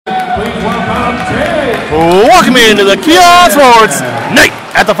Welcome into the Keon Sports Night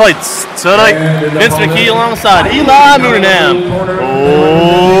at the Fights. Tonight, Vince McKee alongside Eli Moonanam.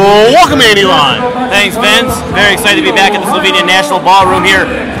 Welcome in, Eli. Thanks, Vince. Very excited to be back at the Slovenian National Ballroom here.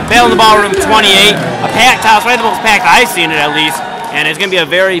 Battle in the Ballroom 28. A packed house, right the most packed I've seen it at least. And it's going to be a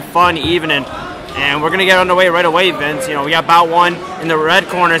very fun evening. And we're going to get underway right away, Vince. You know, we got bout one in the red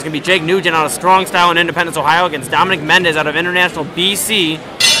corner. It's going to be Jake Nugent out of Strong Style in Independence, Ohio against Dominic Mendez out of International BC,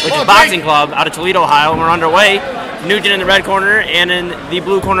 which is Boxing Club out of Toledo, Ohio. And we're underway. Nugent in the red corner and in the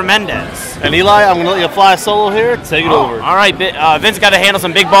blue corner, Mendez. And Eli, I'm going to let you fly solo here. Take it over. All right, Vince got to handle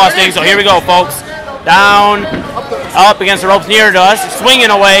some big boss things, so here we go, folks. Down, up against the ropes near to us,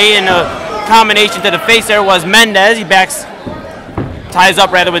 swinging away, and a combination to the face there was Mendez. He ties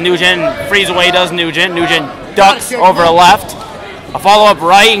up rather with Nugent, and frees away does Nugent. Nugent ducks over a left. A follow-up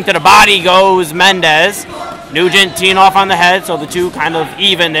right into the body goes Mendez. Nugent teeing off on the head, so the two kind of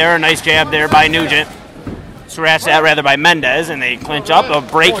even there. A nice jab there by Nugent. Scratch that rather by Mendez, and they clinch up. A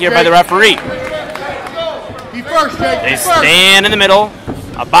break here by the referee. They stand in the middle.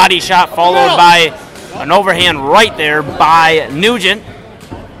 A body shot followed by an overhand right there by Nugent.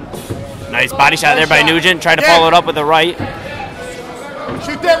 Nice body shot there by Nugent. Tried to follow it up with the right.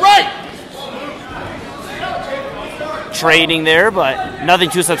 Shoot that right! Trading there, but nothing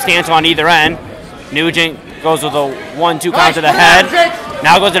too substantial on either end. Nugent goes with a 1-2 count to the head.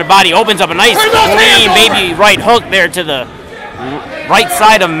 Now goes to the body, opens up a nice clean baby right hook there to the right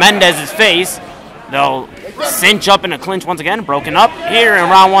side of Mendez's face. They'll cinch up in a clinch once again, broken up here in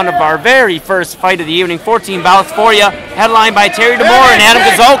round one of our very first fight of the evening. 14 bouts for you, headlined by Terry DeMore and Adam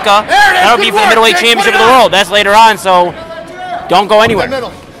Gazolka. That'll be for the middleweight championship of the world. That's later on, so don't go anywhere.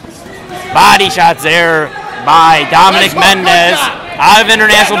 Body shots there by Dominic Mendez out of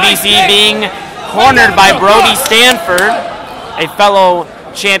International BC, being cornered by Brody Stanford, a fellow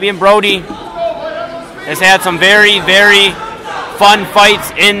champion. Brody has had some very, very fun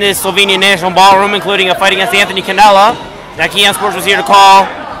fights in this Slovenian National Ballroom, including a fight against Anthony Canella that Keon Sports was here to call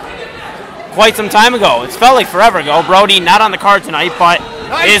quite some time ago. It's felt like forever ago. Brody not on the card tonight, but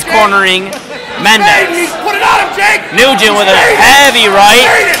is cornering Mendez. Put it on him, Jake! Nugent with a heavy right.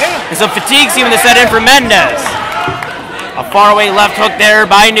 And some fatigue seeming to set in for Mendez. A faraway left hook there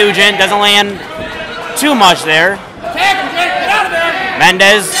by Nugent. Doesn't land too much there.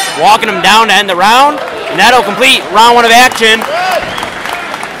 Mendez walking him down to end the round. And that'll complete round one of action.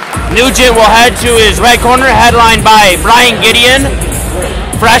 Nugent will head to his red corner, headlined by Brian Gideon.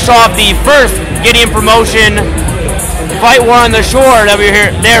 Fresh off the first Gideon promotion fight war on the shore that we were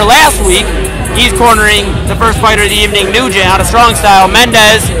here there last week. He's cornering the first fighter of the evening, Nugent, out of Strong Style.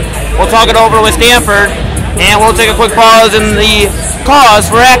 Mendez will talk it over with Stanford, and we'll take a quick pause in the cause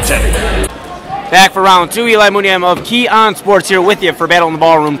for action. Back for round two, Eli Moonanam of Keon Sports here with you for Battle in the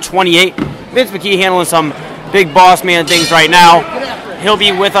Ballroom 28. Vince McKee handling some big boss man things right now. He'll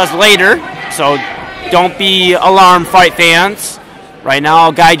be with us later, so don't be alarmed, fight fans. Right now,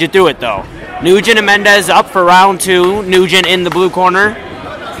 I'll guide you through it, though. Nugent and Mendez up for round two. Nugent in the blue corner.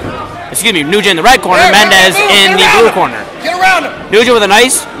 Excuse me, Nugent in the red corner, Mendez in the blue corner. Get around him! Nugent with a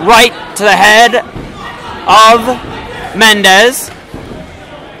nice right to the head of Mendez.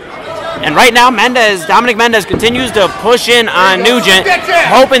 And right now, Dominic Mendez continues to push in on Nugent,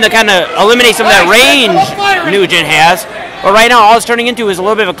 hoping to kind of eliminate some of that range Nugent has. But right now, all it's turning into is a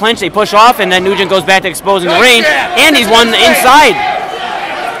little bit of a clinch. They push off, and then Nugent goes back to exposing the range, and he's won the inside.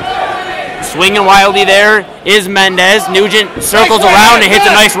 Swinging wildly there is Mendez. Nugent circles around and hits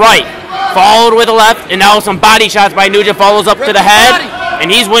a nice right. Followed with a left, and now some body shots by Nugent. Follows up to the head, and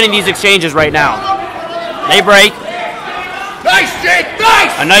he's winning these exchanges right now. They break. Nice, Jake,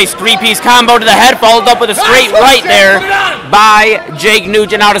 nice! A nice three-piece combo to the head, followed up with a straight right there by Jake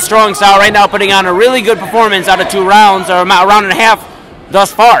Nugent out of Strong Style. Right now putting on a really good performance out of 2 rounds, or a round and a half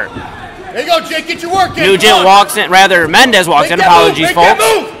thus far. There you go, Jake, get your work in. Nugent walks in, rather Mendez walks in, apologies folks.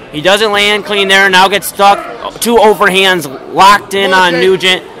 He doesn't land clean there, now gets stuck. 2 overhands locked in on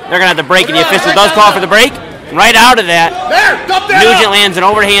Nugent. They're going to have to break, and the official does call for the break. Right out of that, Nugent lands an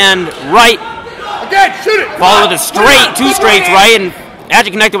overhand right. Again, shoot it. Followed with a straight, 2 straights right, and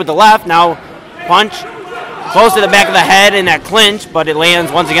actually connected with the left. Now punch close to the back of the head in that clinch, but it lands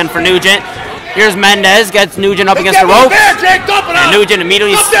once again for Nugent. Here's Mendez, gets Nugent up against the ropes, and Nugent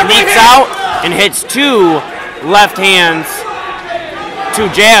immediately sneaks out and hits 2 left hands, 2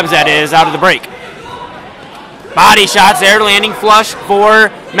 jabs that is, out of the break. Body shots there, landing flush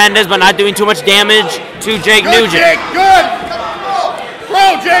for Mendez, but not doing too much damage to Jake Nugent. Jake, good.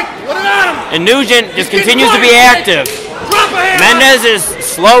 Throw, Jake. Put it on him. And Nugent just continues to be active. Mendez has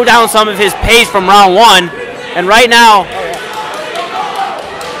slowed down some of his pace from round 1, and right now,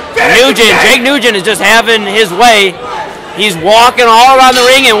 Jake Nugent is just having his way. He's walking all around the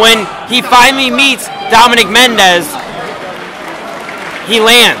ring, and when he finally meets Dominic Mendez, he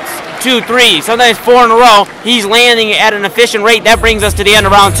lands 2, 3, sometimes 4 in a row. He's landing at an efficient rate. That brings us to the end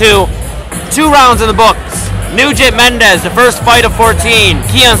of round 2. 2 rounds in the books. Nugent Mendez, the first fight of 14.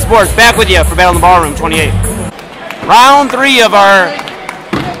 Keon Sports, back with you for Battle in the Ballroom 28. Round 3 of our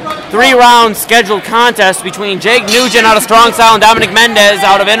 3-round scheduled contest between Jake Nugent out of Strong Style and Dominic Mendez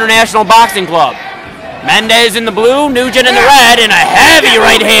out of International Boxing Club. Mendez in the blue, Nugent in the red, and a heavy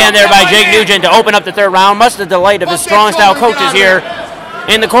right hand there by Jake Nugent to open up the 3rd round. Much to the delight of his Strong Style coaches here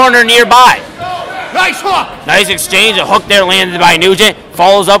in the corner nearby. Nice hook. Nice exchange. A hook there landed by Nugent.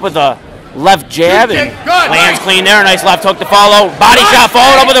 Follows up with a left jab and lands clean there. A nice left hook to follow. Body shot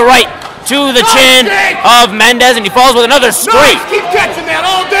followed up with a right to the chin of Mendez, and he falls with another straight. Keep catching that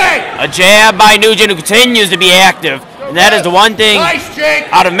all day. A jab by Nugent, who continues to be active. And that is the one thing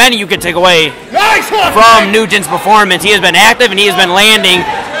out of many you can take away from Nugent's performance. He has been active and he has been landing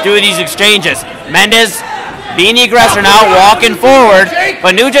through these exchanges. Mendez being the aggressor now, walking forward,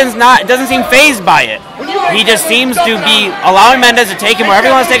 but Nugent's doesn't seem fazed by it. He just seems to be allowing Mendez to take him wherever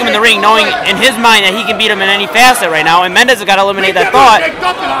he wants to take him in the ring, knowing in his mind that he can beat him in any facet right now, and Mendez has got to eliminate that thought,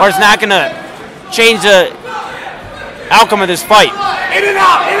 or it's not going to change the outcome of this fight. In and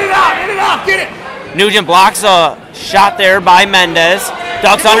out, in and out, in and out, get it! Nugent blocks a shot there by Mendez,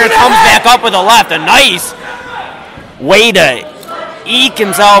 ducks under, comes back up with a left, a nice way to eke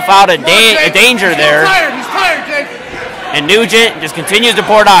himself out of danger there. He's tired, Jake. And Nugent just continues to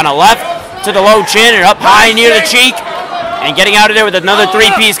pour it on. A left to the low chin and up high near the cheek. And getting out of there with another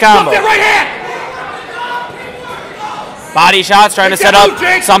 3-piece combo. Body shots trying to set up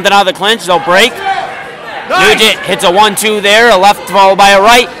something out of the clinch. They'll break. Nugent hits a 1-2 there. A left followed by a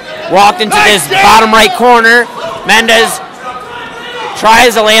right. Walked into this bottom right corner. Mendez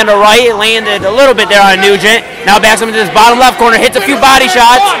tries to land a right. Landed a little bit there on Nugent. Now backs him into this bottom left corner. Hits a few body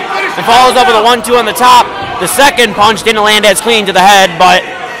shots. And follows up with a 1-2 on the top. The second punch didn't land as clean to the head, but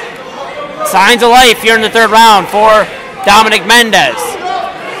signs of life here in the 3rd round for Dominic Mendez.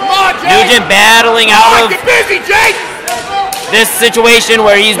 Nugent battling out of this situation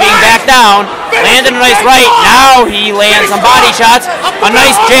where he's being backed down. Landed a nice right. Now he lands some body shots. A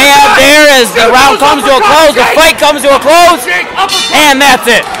nice jab there as the round comes to a close. The fight comes to a close. And that's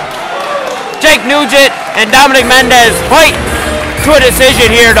it. Jake Nugent and Dominic Mendez fight to a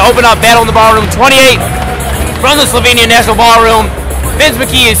decision here to open up Battle in the Ballroom 28 from the Slovenian National Ballroom. Vince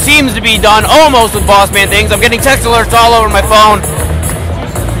McKee seems to be done almost with boss man things. I'm getting text alerts all over my phone.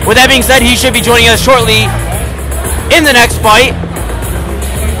 With that being said, he should be joining us shortly in the next fight.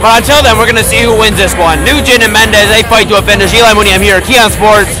 But until then, we're going to see who wins this one. Nugent and Mendez, they fight to a finish. Eli Mooney, I'm here at Keon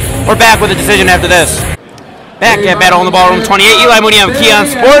Sports. We're back with a decision after this. Back at Battle in the Ballroom 28, Eli Mooney of Keon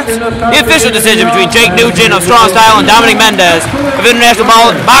Sports. The official decision between Jake Nugent of Strong Style and Dominic Mendez of International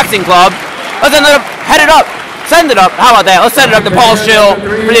Boxing Club. Let's send it up. How about that? Let's send it up to Paul Schill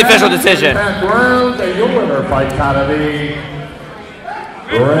for the official decision. Your winner fights out of the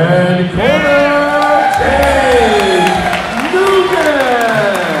red corner, Jake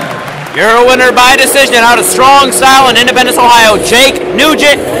Nugent. Your winner by decision out of Strong Style in Independence, Ohio, Jake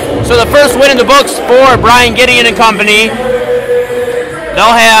Nugent. So the first win in the books for Brian Gideon and company.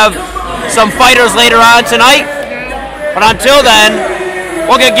 They'll have some fighters later on tonight. But until then,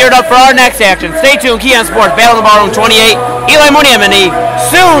 we'll get geared up for our next action. Stay tuned, Keon Sports, Battle in the Ballroom 28. Eli Mooney and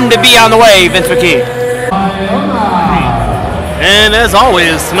soon to be on the way, Vince McKee. And as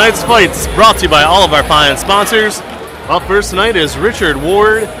always, tonight's fight's brought to you by all of our fine sponsors. Up first tonight is Richard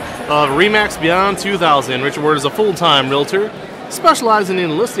Ward of Remax Beyond 2000. Richard Ward is a full-time realtor specializing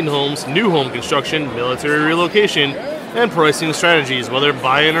in listing homes, new home construction, military relocation, and pricing strategies. Whether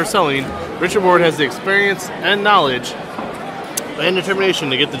buying or selling, Richard Ward has the experience and knowledge and determination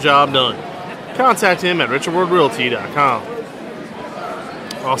to get the job done. Contact him at richardwardrealty.com.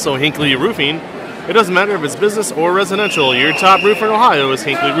 Also, Hinckley Roofing. It doesn't matter if it's business or residential, your top roofer in Ohio is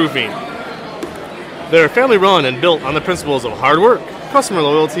Hinckley Roofing. They're family run and built on the principles of hard work, customer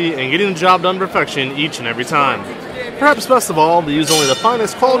loyalty, and getting the job done to perfection each and every time. Perhaps best of all, they use only the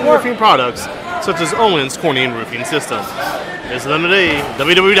finest quality roofing products, such as Owens Corning Roofing System. Visit them today,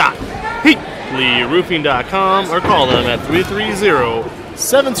 www.hinckleyroofing.com, or call them at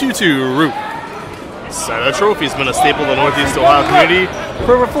 330-722-ROOF. Sida Trophy has been a staple of the Northeast Ohio community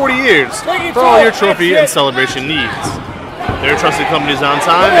for over 40 years for all your trophy and celebration needs. Their trusted company is on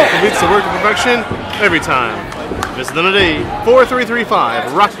time and completes the work to perfection every time. Visit them today,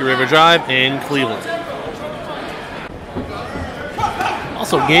 4335 Rocky River Drive in Cleveland.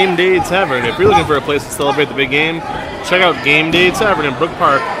 Also, Game Day Tavern. If you're looking for a place to celebrate the big game, check out Game Day Tavern in Brook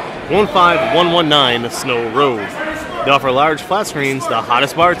Park, 15119 Snow Road. They offer large flat screens, the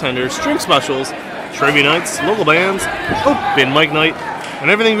hottest bartenders, drink specials, trivia nights, local bands, open mic night, and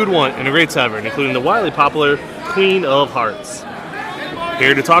everything you'd want in a great tavern, including the widely popular Queen of Hearts.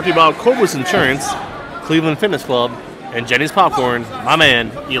 Here to talk to you about Cobus Insurance, Cleveland Fitness Club, and Jenny's Popcorn, my man,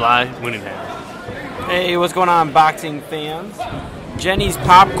 Eli Winningham. Hey, what's going on, boxing fans? Jenny's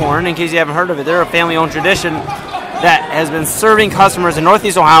Popcorn, in case you haven't heard of it, they're a family-owned tradition that has been serving customers in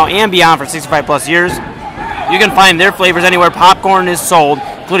Northeast Ohio and beyond for 65 plus years. You can find their flavors anywhere popcorn is sold,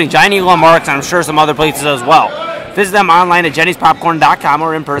 including Giant Eagle and Marks, and I'm sure some other places as well. Visit them online at jennyspopcorn.com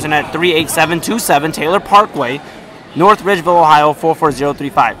or in person at 38727 Taylor Parkway, North Ridgeville, Ohio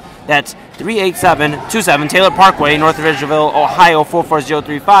 44035. That's 38727 Taylor Parkway, North Ridgeville, Ohio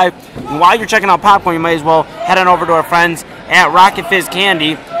 44035. And while you're checking out popcorn, you might as well head on over to our friends at Rocket Fizz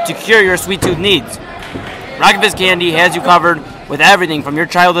Candy to cure your sweet tooth needs. Rocket Fizz Candy has you covered with everything from your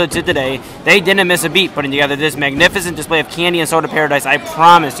childhood to today. They didn't miss a beat putting together this magnificent display of candy and soda paradise. I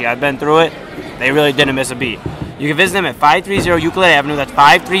promise you, I've been through it. They really didn't miss a beat. You can visit them at 530 Euclid Avenue. That's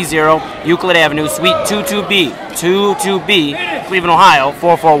 530 Euclid Avenue, Suite 22B, 22B, Cleveland, Ohio,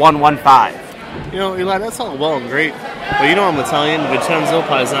 44115. You know, Eli, that's all well and great, but you know I'm Italian, Vincenzo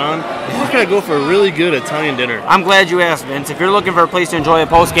Paisan. We're going to go for a really good Italian dinner. I'm glad you asked, Vince. If you're looking for a place to enjoy a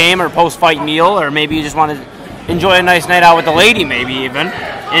post-game or post-fight meal, or maybe you just want to enjoy a nice night out with the lady, maybe even,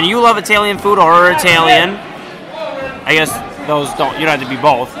 and you love Italian food or Italian, I guess those don't, you don't have to be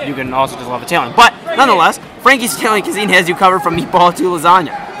both. You can also just love Italian. But nonetheless, Frankie's Italian Cuisine has you covered from meatball to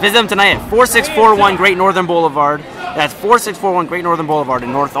lasagna. Visit them tonight at 4641 Great Northern Boulevard. That's 4641 Great Northern Boulevard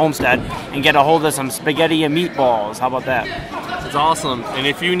in North Olmsted, and get a hold of some spaghetti and meatballs. How about that? It's awesome. And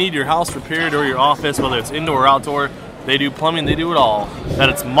if you need your house repaired or your office, whether it's indoor or outdoor, they do plumbing, they do it all.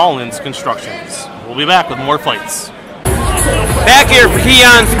 That's Mullins Constructions. We'll be back with more fights. Back here for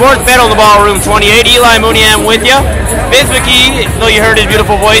Keon Sports Battle in the Ballroom 28. Eli Mooneyham with you. Vince McKee, though you heard his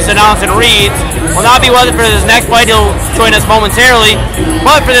beautiful voice announce and reads, will not be with us for this next fight. He'll join us momentarily.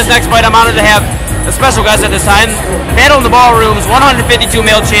 But for this next fight, I'm honored to have a special guest at this time. Battle in the Ballroom's 152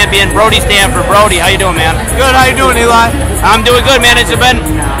 male champion, Brody Stanford. Brody, how you doing, man? Good. How you doing, Eli? I'm doing good, man. It's been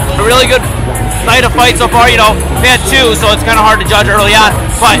a really good night of fight so far. You know, we've had two, so it's kind of hard to judge early on.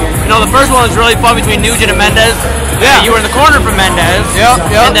 But, you know, the first one was really fun between Nugent and Mendez. Yeah. You were in the corner for Mendez.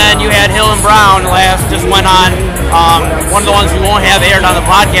 Yep. And then you had Hill and Brown just went on. One of the ones we won't have aired on the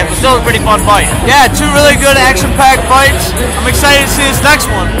podcast, but still a pretty fun fight. Yeah, two really good action-packed fights. I'm excited to see this next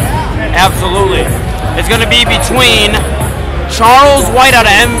one. Absolutely. It's going to be between Charles White out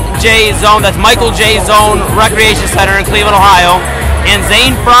of MJ Zone, that's Michael J. Zone Recreation Center in Cleveland, Ohio, and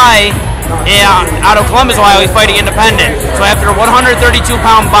Zane Fry out of Columbus, Ohio. He's fighting independent. So after a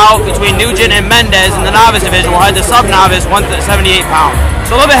 132-pound bout between Nugent and Mendez in the novice division, we'll head to sub-novice, 178 pounds.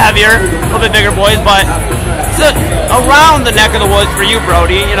 So a little bit heavier, a little bit bigger boys, but it's around the neck of the woods for you,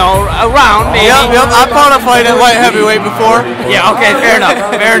 Brody. You know, around maybe. Yep. I fought a fight at light heavyweight before. Yeah, okay, fair enough.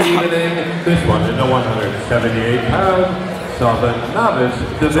 This one in the 178-pound novice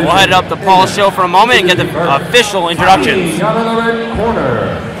division. So we'll head up to Paul's show for a moment and get the official introductions. Out of the red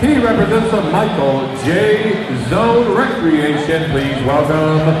corner, he represents the Michael J. Zone Recreation. Please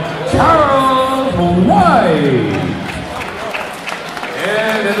welcome Charles White.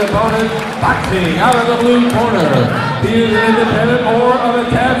 And his opponent, boxing out of the blue corner. He is an independent or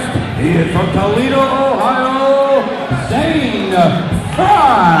unattached. He is from Toledo, Ohio, Zane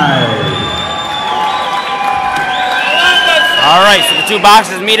Fry. All right, so the two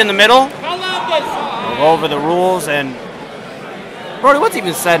boxes meet in the middle. We'll go over the rules, and Brody, what's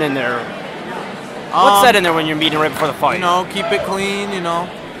even said in there? What's said in there when you're meeting right before the fight? You know, keep it clean. You know,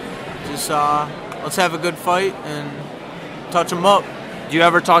 just let's have a good fight and touch them up. Do you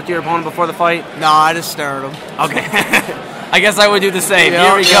ever talk to your opponent before the fight? No, I just stare at them. Okay. I guess I would do the same. Yeah,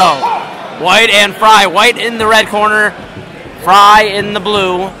 Here we go. White and Fry. White in the red corner, Fry in the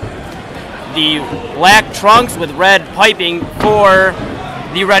blue. The black trunks with red piping for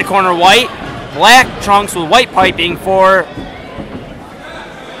the red corner White. Black trunks with white piping for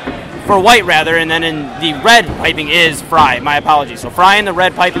White, rather, and then in the red piping is Fry. My apologies. So Fry in the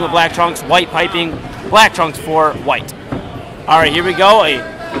red piping with black trunks, white piping, black trunks for White. All right, here we go. A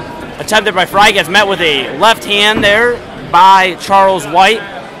attempted by Fry gets met with a left hand there by Charles White.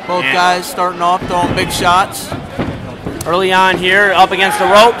 Both guys starting off throwing big shots. Early on here, up against the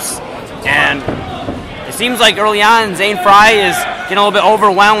ropes. And it seems like early on, Zane Fry is getting a little bit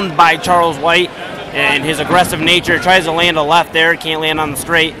overwhelmed by Charles White and his aggressive nature. Tries to land a left there, can't land on the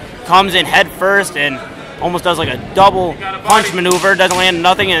straight. Comes in head first and almost does like a double punch maneuver. Doesn't land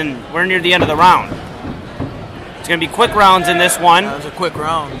nothing, and we're near the end of the round. It's going to be quick rounds in this one. That was a quick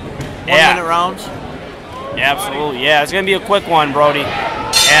round. 1 minute rounds. Yeah, absolutely. Yeah, it's going to be a quick one, Brody.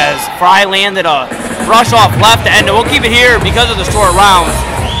 As Fry landed a rush off left to end it. We'll keep it here because of the short rounds.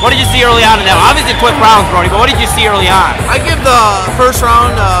 What did you see early on in that? Obviously quick rounds, Brody, but what did you see early on? I give the first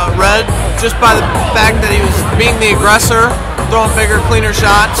round red just by the fact that he was being the aggressor, throwing bigger, cleaner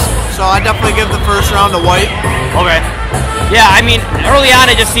shots. So I definitely give the first round to white. Okay. Yeah, I mean, early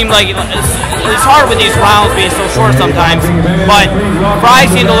on it just seemed like it's hard with these rounds being so short sometimes, but Fry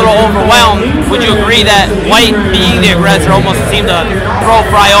seemed a little overwhelmed. Would you agree that White, being the aggressor, almost seemed to throw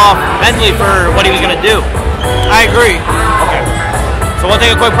Fry off mentally for what he was going to do? I agree. Okay. So we'll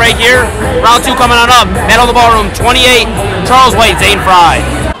take a quick break here. Round 2 coming on up. Battle in the Ballroom 28, Charles White, Zane Fry.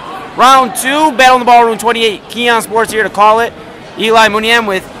 Round 2, Battle in the Ballroom 28, Keon Sports here to call it. Eli Muniem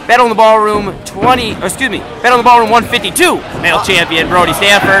with Battle in the Ballroom Battle in the Ballroom 152 male champion Brody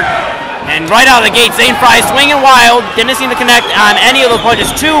Stanford. And right out of the gate, Zane Fry swinging wild, didn't seem to connect on any of the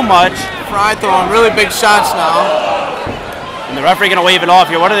punches too much. Fry throwing really big shots now. And the referee gonna wave it off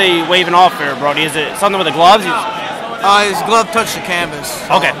here. What are they waving off here, Brody? Is it something with the gloves? His glove touched the canvas.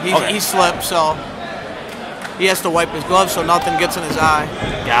 So okay. He slipped, so he has to wipe his glove so nothing gets in his eye.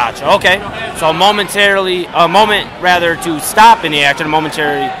 Gotcha. Okay. So a moment to stop in the action, a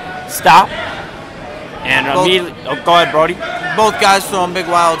momentary stop. And immediately, go ahead, Brody. Both guys throwing big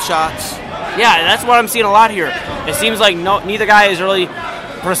wild shots. Yeah, that's what I'm seeing a lot here. It seems like neither guy is really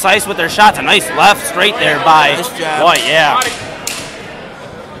precise with their shots. A nice left straight there by White, yeah.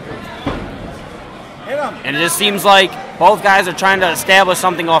 And it just seems like both guys are trying to establish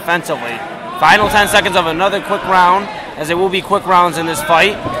something offensively. Final 10 seconds of another quick round, as there will be quick rounds in this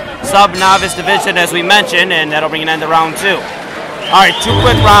fight. Sub-novice division, as we mentioned, and that'll bring an end to round 2. All right, 2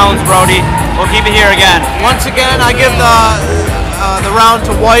 quick rounds, Brody. We'll keep it here again. Once again, I give the round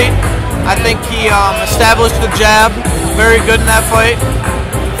to White. I think he established the jab. Very good in that fight.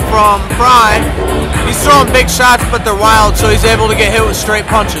 From Fry, he's throwing big shots, but they're wild, so he's able to get hit with straight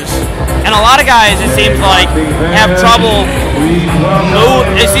punches. And a lot of guys, it seems like, have trouble.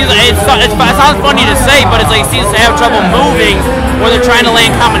 It sounds funny to say, but it's like he seems to have trouble moving, where they're trying to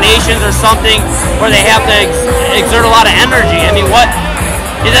land combinations or something, where they have to exert a lot of energy. I mean, what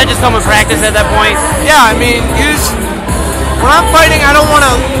is that? Just come with practice at that point? Yeah, I mean, when I'm fighting, I don't want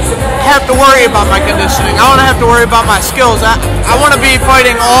to have to worry about my conditioning. I want to have to worry about my skills. I want to be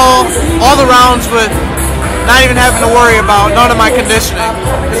fighting all the rounds with not even having to worry about none of my conditioning,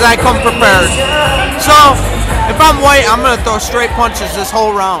 because I come prepared. So if I'm White, I'm going to throw straight punches this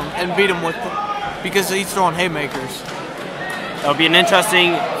whole round and beat him with them, because he's throwing haymakers. That'll be an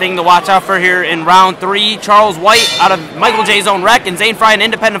interesting thing to watch out for here in round 3. Charles White out of Michael J. Zone Rec, and Zane Fry, an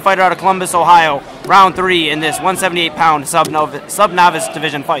independent fighter out of Columbus, Ohio. Round 3 in this 178-pound sub-novice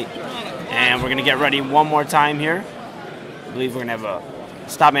division fight. And we're going to get ready one more time here. I believe we're going to have a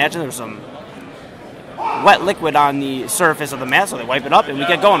stop match, and there's some wet liquid on the surface of the mat, so they wipe it up, and we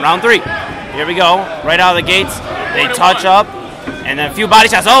get going. Round 3. Here we go. Right out of the gates, they touch up, and then a few body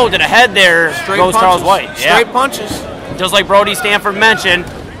shots. Oh, to the head there goes Charles White. Straight punches. Just like Brody Stanford mentioned,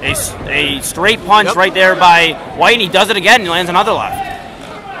 a straight punch right there by White, and he does it again, and he lands another left.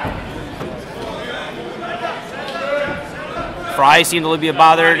 Fry seemed to be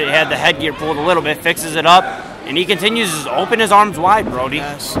bothered. He had the headgear pulled a little bit, fixes it up, and he continues to open his arms wide, Brody.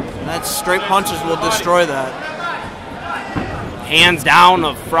 Yes, that's straight punches will destroy that. Hands down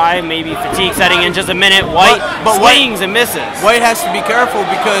of Fry, maybe fatigue setting in just a minute. White swings and misses. White has to be careful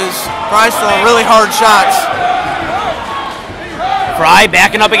because Fry's throwing really hard shots. Fry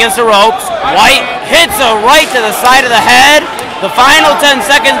backing up against the ropes. White hits a right to the side of the head. The final 10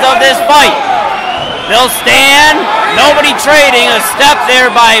 seconds of this fight. They'll stand. Nobody trading. A step there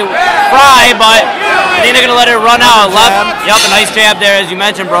by Fry, but I think they're going to let it run out. Left. Yep, a nice jab there, as you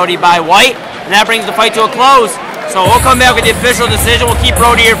mentioned, Brody, by White. And that brings the fight to a close. So we'll come back with the official decision. We'll keep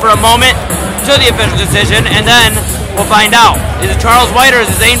Brody here for a moment to the official decision, and then we'll find out. Is it Charles White or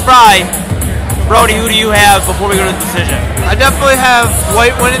is it Zane Fry? Brody, who do you have before we go to the decision? I definitely have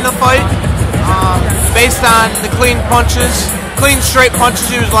White winning the fight based on the clean straight punches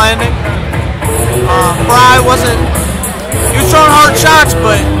he was landing. Fry he was throwing hard shots,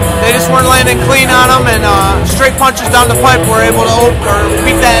 but they just weren't landing clean on him, and straight punches down the pipe were able to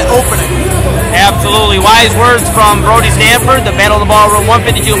beat that opening. Absolutely. Wise words from Brody Stanford, the Battle in the Ballroom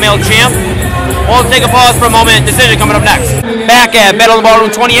 152 male champ. We'll take a pause for a moment. Decision coming up next. Back at Battle in the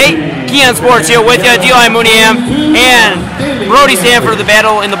Ballroom 28. Keon Sports here with you, Eli Muniem and Brody Stanford, the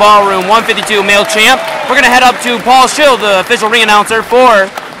Battle in the Ballroom 152 male champ. We're going to head up to Paul Schill, the official ring announcer for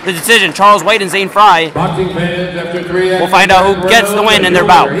the decision. Charles White and Zane Fry. We'll find out who gets the win in their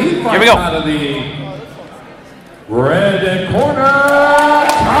bout. Here we go. Red corner,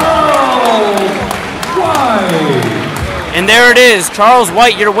 Charles White. And there it is, Charles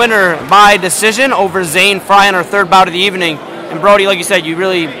White, your winner by decision over Zane Fry in our third bout of the evening. And Brody, like you said, you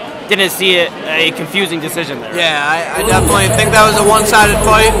really didn't see a confusing decision there. Yeah, I definitely think that was a one-sided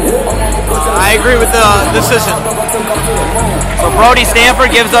fight. I agree with the decision. So Brody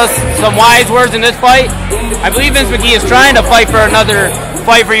Stanford gives us some wise words in this fight. I believe Vince McKee is trying to fight for another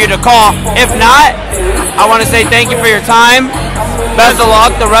fight for you to call. If not, I want to say thank you for your time. Best of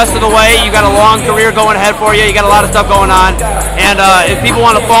luck the rest of the way. You got a long career going ahead for you. You got a lot of stuff going on. And if people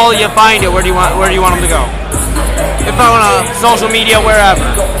want to follow you, find you, where do you want them to go? If I want to... Social media, wherever.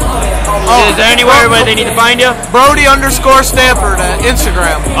 Is there anywhere where they need to find you? Brody_Stanford at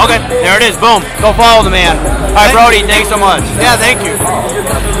Instagram. Okay, there it is. Boom. Go follow the man. All right, Brody, thanks so much. Yeah, thank you.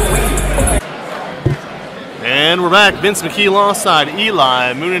 And we're back. Vince McKee alongside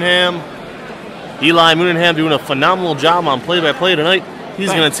Eli Moonenham. Eli Moonenham doing a phenomenal job on play-by-play tonight.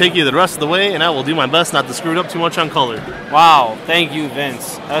 He's going to take you the rest of the way, and I will do my best not to screw it up too much on color. Wow, thank you,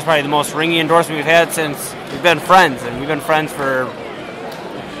 Vince. That was probably the most ringy endorsement we've had since we've been friends, and we've been friends for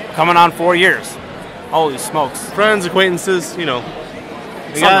coming on 4 years. Holy smokes. Friends, acquaintances, you know.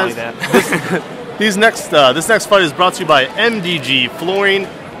 Something like that. This next fight is brought to you by MDG Flooring.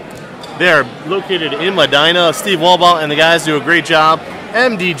 They are located in Medina. Steve Walbaugh and the guys do a great job.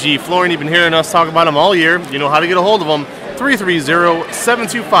 MDG Flooring, you've been hearing us talk about them all year. You know how to get a hold of them.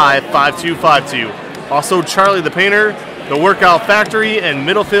 330-725-5252. Also, Charlie the Painter, The Workout Factory, and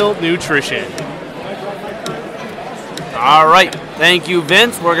Middlefield Nutrition. All right. Thank you,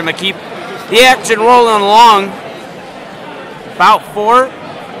 Vince. We're going to keep the action rolling along. Bout 4,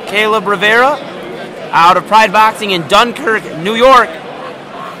 Caleb Rivera out of Pride Boxing in Dunkirk, New York,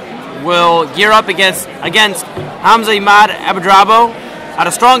 will gear up against Hamza Imad Abadrabo out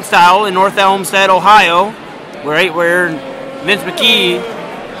of Strong Style in North Elmstead, Ohio, where Vince McKee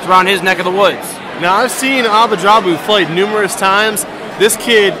is around his neck of the woods. Now, I've seen Abadrabu fight numerous times. This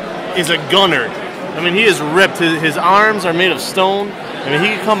kid is a gunner. I mean, he is ripped. His arms are made of stone. I mean, he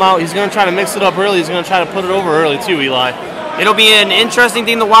can come out. He's going to try to mix it up early. He's going to try to put it over early, too, Eli. It'll be an interesting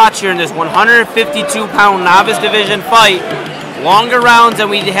thing to watch here in this 152-pound novice division fight. Longer rounds than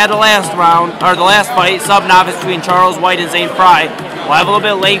we had the last fight, sub-novice between Charles White and Zane Fry. We'll have a little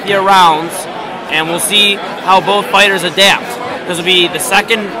bit lengthier rounds, and we'll see how both fighters adapt. This will be the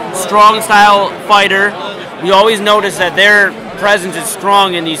second strong-style fighter. We always notice that their presence is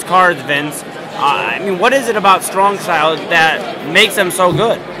strong in these cards, Vince. I mean, what is it about strong style that makes them so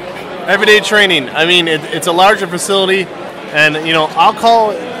good? Everyday training. I mean, it's a larger facility, and, you know, I'll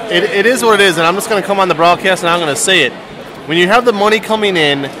call it is what it is, and I'm just going to come on the broadcast and I'm going to say it. When you have the money coming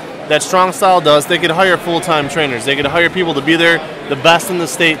in that Strong Style does, they could hire full-time trainers. They could hire people to be there, the best in the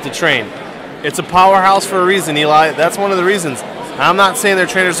state, to train. It's a powerhouse for a reason, Eli. That's one of the reasons. I'm not saying their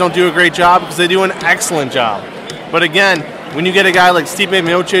trainers don't do a great job, because they do an excellent job. But again, when you get a guy like Stipe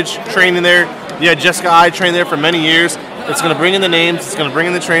Miocic training there, you had Jessica I trained there for many years, it's going to bring in the names, it's going to bring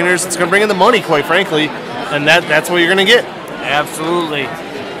in the trainers, it's going to bring in the money, quite frankly, and that's what you're going to get. Absolutely.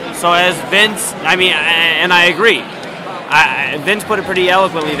 So as Vince, I mean, and I agree. Vince put it pretty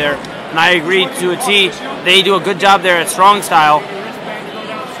eloquently there, and I agree to a T. They do a good job there at Strong Style,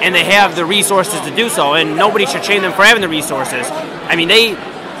 and they have the resources to do so, and nobody should shame them for having the resources. I mean,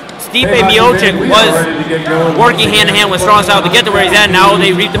 Stipe Miocic was working hand-in-hand with Strong Style to get to where he's at, and now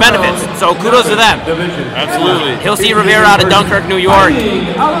they reap the benefits. So kudos to them. Absolutely. He'll see Rivera out of Dunkirk, New York.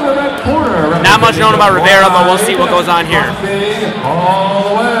 Not much known about Rivera, but we'll see what goes on here. All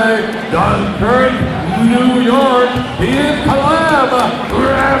the way, Dunkirk, New York, he is Caleb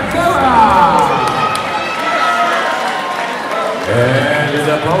Rivera. And his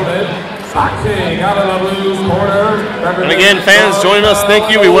opponent, boxing out of the blue corner. And again, fans, join us. Thank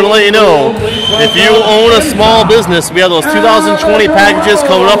you. We want to let you know, if you own a small business, we have those 2020 packages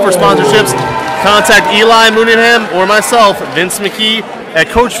coming up for sponsorships. Contact Eli Moonenham or myself, Vince McKee, at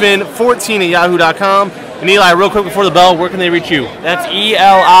CoachVin14@yahoo.com. And Eli, real quick before the bell, where can they reach you? That's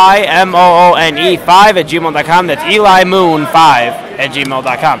ELIMOONE5@gmail.com. That's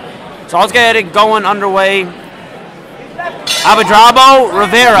ELIMOON5@gmail.com. So let's get it going underway. Abadrabo,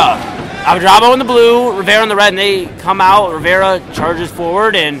 Rivera. Abadrabo in the blue, Rivera in the red, and they come out. Rivera charges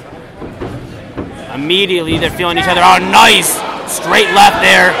forward, and immediately they're feeling each other. Oh, nice straight left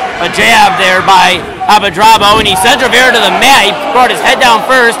there. A jab there by Abadrabo, and he sends Rivera to the mat. He brought his head down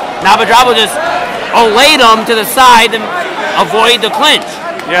first, and Abadrabo just laid him to the side and avoid the clinch.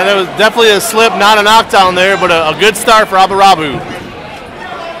 Yeah, there was definitely a slip, not a knockdown there, but a good start for Abadrabo.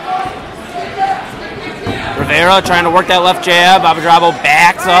 Rivera trying to work that left jab. Abadrabo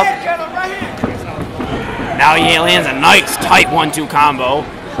backs up. Now he lands a nice tight 1-2 combo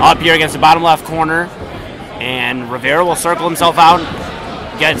up here against the bottom left corner. And Rivera will circle himself out.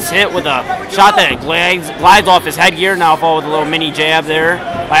 Gets hit with a shot that glides off his headgear. Now followed with a little mini jab there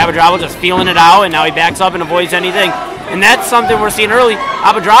by Abadrabo, just feeling it out. And now he backs up and avoids anything. And that's something we're seeing early.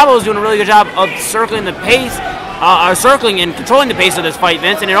 Abadrabo is doing a really good job of circling the pace, circling and controlling the pace of this fight,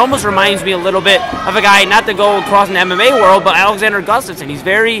 Vince. And it almost reminds me a little bit of a guy, not to go across in the MMA world, but Alexander Gustafsson. He's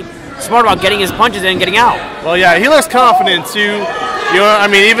very smart about getting his punches in and getting out. Well, yeah, he looks confident too. You know, I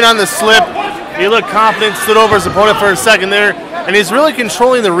mean, even on the slip, he looked confident, stood over his opponent for a second there, and he's really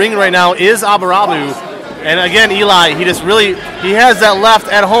controlling the ring right now is Abadrabo. And again, Eli, he has that left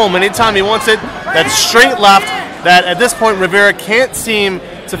at home. Anytime he wants it, that straight left that at this point Rivera can't seem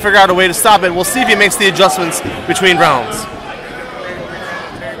to figure out a way to stop it. We'll see if he makes the adjustments between rounds.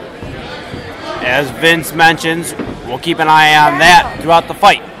 As Vince mentions, we'll keep an eye on that throughout the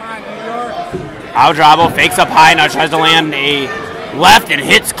fight. Abadrabo fakes up high, now tries to land a left and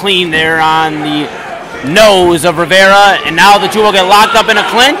hits clean there on the nose of Rivera, and now the two will get locked up in a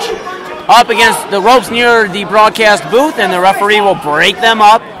clinch up against the ropes near the broadcast booth, and the referee will break them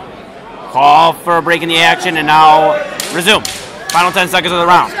up, call for a break in the action, and now resume. Final 10 seconds of the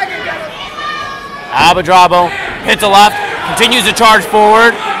round. Abadrabo hits a left, continues to charge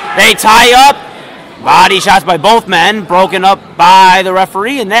forward. They tie up. Body shots by both men, broken up by the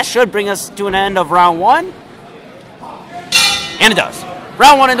referee, and that should bring us to an end of round one. And it does.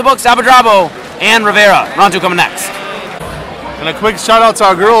 Round one in the books, Abadrabo and Rivera. Round two coming next. And a quick shout out to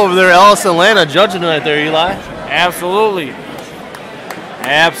our girl over there, Allison Lana, judging tonight there, Eli. Absolutely.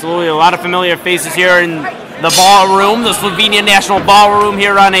 Absolutely. A lot of familiar faces here in the ballroom, the Slovenia National Ballroom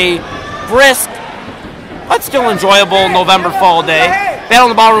here on a brisk but still enjoyable November fall day. Battle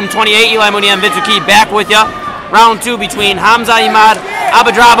in the Ballroom 28, Eli Mooney and Vince O'Keefe back with you. Round two between Hamza Imad,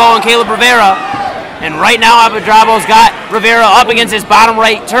 Abadrabo, and Caleb Rivera. And right now Abadrabo's got Rivera up against his bottom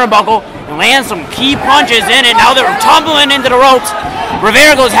right turnbuckle and lands some key punches in it. Now they're tumbling into the ropes.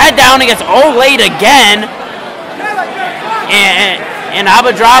 Rivera goes head down and gets Olayed again. And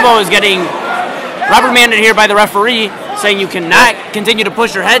Abadrabo is getting reprimanded here by the referee, saying you cannot continue to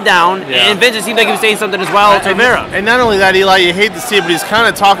push your head down. Yeah. And Vince, it seems like he was saying something as well to Rivera. And not only that, Eli, you hate to see it, but he's kind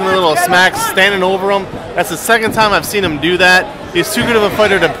of talking a little smack, standing over him. That's the second time I've seen him do that. He's too good of a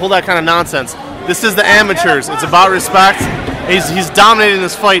fighter to pull that kind of nonsense. This is the amateurs. It's about respect. He's dominating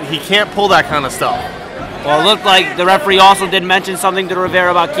this fight. He can't pull that kind of stuff. Well, it looked like the referee also did mention something to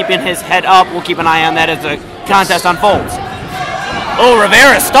Rivera about keeping his head up. We'll keep an eye on that as the contest unfolds. Oh,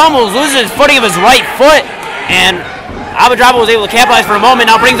 Rivera stumbles, loses his footing of his right foot, and Abadrabo was able to capitalize for a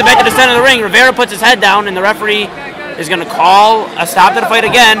moment, now brings it back to the center of the ring. Rivera puts his head down, and the referee is going to call a stop to the fight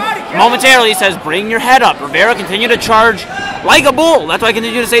again. Momentarily, says, bring your head up. Rivera continued to charge like a bull. That's why I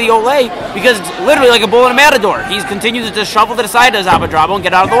continue to say the Olay, because it's literally like a bull in a matador. He's continued to just shuffle to the side as Abadrabo and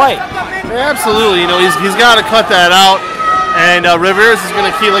get out of the way. Yeah, absolutely. You know, he's got to cut that out. And Rivera's is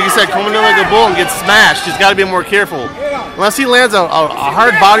going to keep, like you said, coming in like a bull and get smashed. He's got to be more careful. Unless he lands a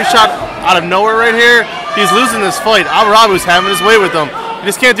hard body shot out of nowhere right here, he's losing this fight. Abadrabo's having his way with him.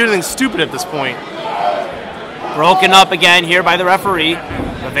 He just can't do anything stupid at this point. Broken up again here by the referee.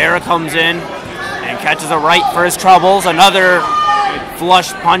 Rivera comes in and catches a right for his troubles. Another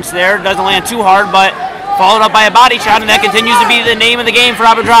flush punch there. Doesn't land too hard, but followed up by a body shot, and that continues to be the name of the game for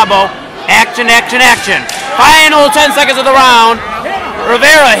Abadrabo. Action, action, action. Final 10 seconds of the round.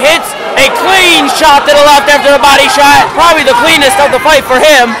 Rivera hits a clean shot to the left after a body shot. Probably the cleanest of the fight for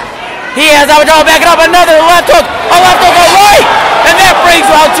him. He has Abadrabo backing up. Another left hook. A left hook, a right. And that brings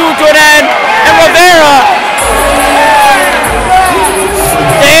round two to an end. And Rivera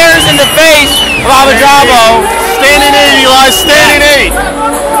stares in the face of Abadrabo. Standing 8, Eli. Standing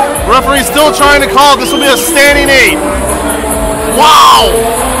 8. Referee's still trying to call. This will be a standing 8. Wow.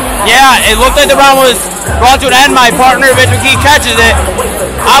 Yeah, it looked like the round was brought to an end. My partner, Vince O'Keefe, catches it.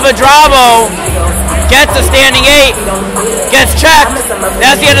 Abadrabo gets a standing 8, gets checked.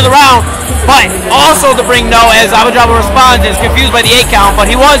 That's the end of the round. But also to bring note, as Abadrabo responds, is confused by the 8 count, but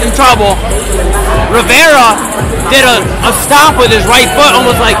he was in trouble. Rivera did a stomp with his right foot,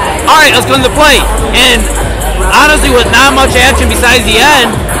 almost like, all right, let's go to the plate. And honestly, with not much action besides the end,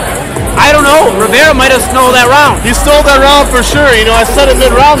 I don't know. Rivera might have stole that round. He stole that round for sure. You know, I said it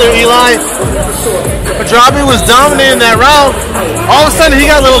mid-round there, Eli. Abadrabo was dominating that round. All of a sudden, he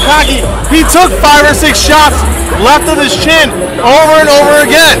got a little cocky. He took 5 or 6 shots left of his chin over and over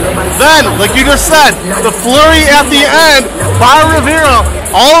again. Then, like you just said, the flurry at the end by Rivera,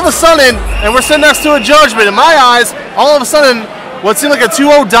 all of a sudden, and we're sitting next to a judge, but in my eyes, all of a sudden, what seemed like a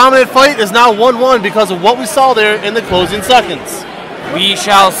 2-0 dominant fight is now 1-1 because of what we saw there in the closing seconds. We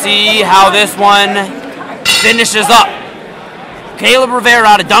shall see how this one finishes up. Caleb Rivera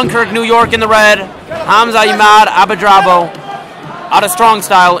out of Dunkirk, New York in the red. Hamza Imad Abadrabo out of Strong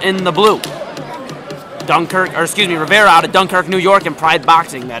Style in the blue. Rivera out of Dunkirk, New York in Pride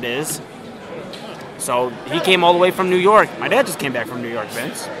Boxing, that is. So he came all the way from New York. My dad just came back from New York,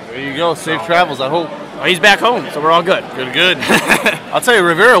 Vince. There you go. Safe travels, I hope. Well, he's back home, so we're all good. Good. I'll tell you,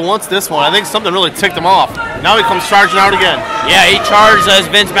 Rivera wants this one. I think something really ticked him off. Now he comes charging out again. Yeah, he charged, as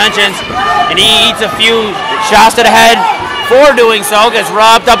Vince mentions, and he eats a few shots to the head. For doing so, gets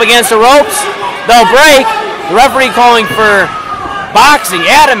rubbed up against the ropes. They'll break. The referee calling for boxing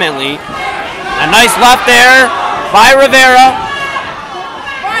adamantly. A nice left there by Rivera.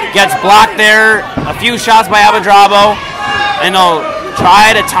 Gets blocked there. A few shots by Abadrabo. And they'll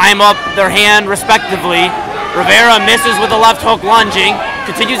try to time up their hand respectively. Rivera misses with the left hook lunging.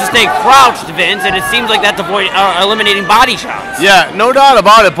 Continues to stay crouched, Vince, and it seems like that's eliminating body shots. Yeah, no doubt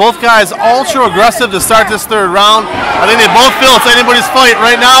about it. Both guys ultra aggressive to start this third round. I think they both feel it's anybody's fight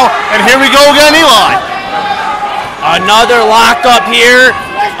right now. And here we go again, Eli. Another locked up here.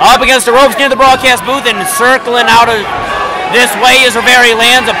 Up against the ropes near the broadcast booth and circling out of this way as Rivera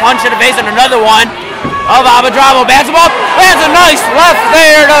lands a punch to the face and another one of Abadrabo. Bats him up. Lands a nice left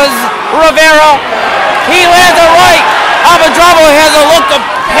there, does Rivera. He lands a right. Abadrabo has a look of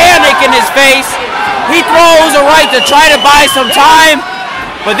panic in his face. He throws a right to try to buy some time,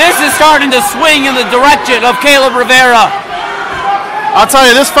 but this is starting to swing in the direction of Caleb Rivera. I'll tell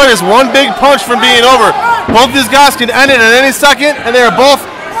you, this fight is one big punch from being over. Both these guys can end it at any second, and they are both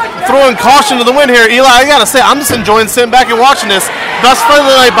throwing caution to the wind here. Eli, I gotta say, I'm just enjoying sitting back and watching this. Best fight of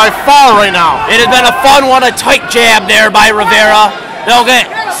the night by far right now. It has been a fun one, a tight jab there by Rivera. They'll get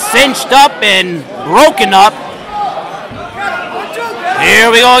cinched up and broken up.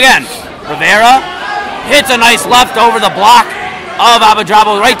 Here we go again. Rivera hits a nice left over the block of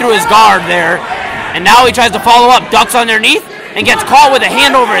Abadrabo right through his guard there. And now he tries to follow up, ducks underneath, and gets caught with a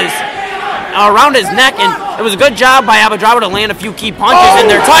hand over around his neck. And it was a good job by Abadrabo to land a few key punches in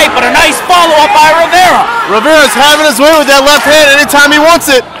there tight, but a nice follow-up by Rivera. Rivera's having his way with that left hand anytime he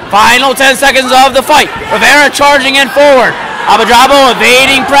wants it. Final 10 seconds of the fight. Rivera charging in forward. Abadrabo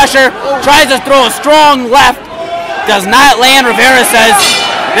evading pressure, tries to throw a strong left. Does not land. Rivera says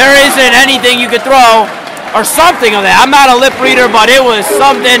there isn't anything you could throw, or something of that. I'm not a lip reader, but it was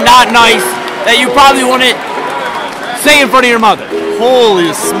something not nice that you probably wouldn't say in front of your mother.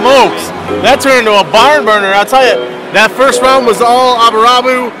 Holy smokes. That turned into a barn burner. I'll tell you, that first round was all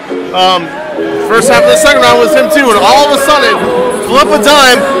Abadrabo. First half of the second round was him too, and all of a sudden, flip a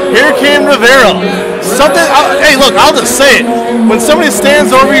dime, here came Rivera. Something, hey look, I'll just say it. When somebody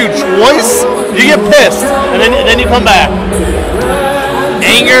stands over you twice, you get pissed, and then you come back.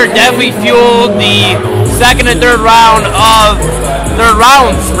 Anger definitely fueled the second and third rounds of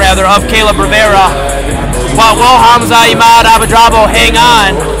Caleb Rivera. But will Hamza Imad Abadrabo hang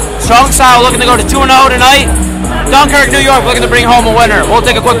on? Strong Style looking to go to 2-0 tonight. Dunkirk, New York looking to bring home a winner. We'll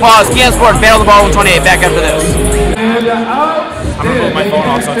take a quick pause. Kian Sports, Battle of the Ballroom 28, back after this. And I'm going to move my phone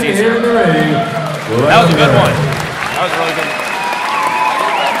off so it's easier. That was a good one. That was a really good one.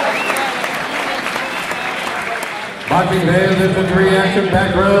 Boxing fans, it's a three-action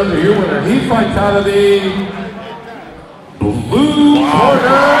background. Your winner, he fights out of the blue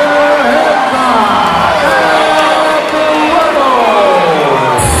corner.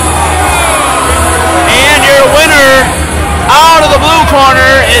 And your winner out of the blue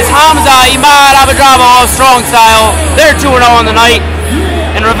corner is Hamza Imad Abadrabo of Strong Style. They're 2-0 on the night.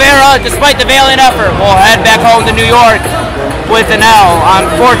 And Rivera, despite the valiant effort, will head back home to New York with an L,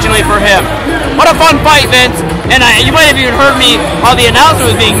 unfortunately for him. What a fun fight, Vince. And you might have even heard me while the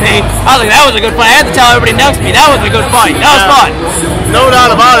announcement was being made. I was like, that was a good fight. I had to tell everybody next to me, that was a good fight. That was fun. No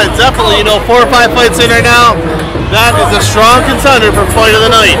doubt about it. Definitely, 4 or 5 fights in right now. That is a strong contender for fight of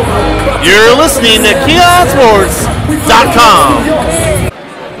the night. You're listening to KeonSports.com.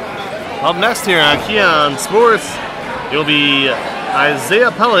 Up next here on Keon Sports, it'll be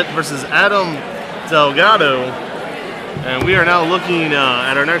Isaiah Pellet versus Adam Delgado. And we are now looking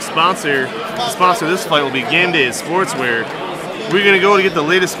at our next sponsor. The sponsor of this fight will be Game Day Sportswear. We're going to go to get the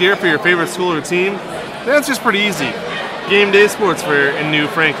latest gear for your favorite school or team. That's just pretty easy. Game Day Sportswear in New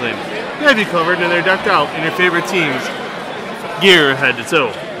Franklin. They have you covered and they're decked out in your favorite team's gear head to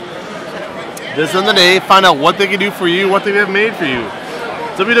toe. This is the day, find out what they can do for you, what they have made for you.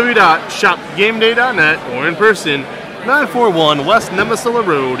 www.shopgameday.net or in person, 941 West Nemasilla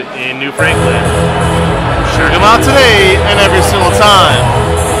Road in New Franklin. Check them out today and every single time.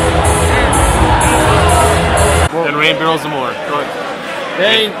 And rain barrels and more. Go ahead.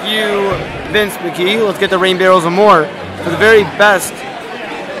 Thank you, Vince McKee. Let's get the rain barrels and more for the very best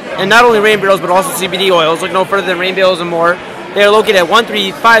and not only rain barrels, but also CBD oils. Look no further than Rain Barrels and More. They are located at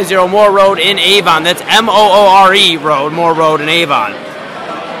 1350 Moore Road in Avon. That's Moore Road, Moore Road in Avon.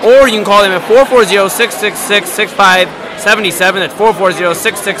 Or you can call them at 440-666-6577. That's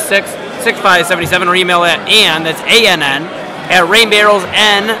 440-666-6577. Or email at Ann, that's ANN, at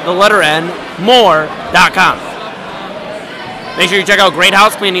rainbarrelsn.more.com. Make sure you check out Great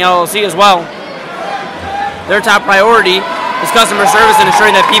House Cleaning LLC as well. Their top priority is customer service and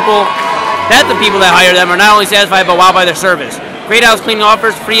ensuring that the people that hire them are not only satisfied but wowed by their service. Great House Cleaning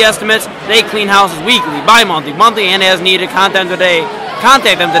offers free estimates. They clean houses weekly, bi-monthly, monthly, and as needed. Contact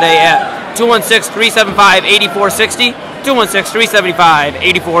them today at 216-375-8460,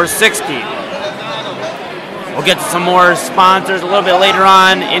 216-375-8460. We'll get to some more sponsors a little bit later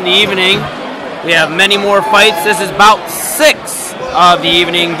on in the evening. We have many more fights. This is bout 6 of the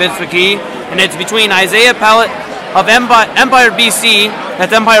evening, Vince McKee, and it's between Isaiah Pellet of Empire BC,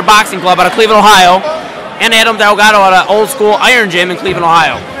 that's Empire Boxing Club out of Cleveland, Ohio, and Adam Delgado out of Old School Iron Gym in Cleveland,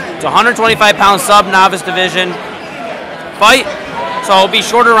 Ohio. It's a 125-pound sub-novice division fight, so it'll be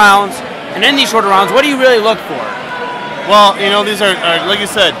shorter rounds. And in these shorter rounds, what do you really look for? Well, you know, these are like you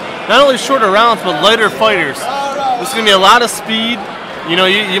said, not only shorter rounds, but lighter fighters. There's going to be a lot of speed. You know,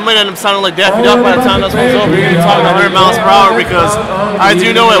 you might end up sounding like Daffy Duck by the time this one's over. You're going to be talking 100 miles per hour because I do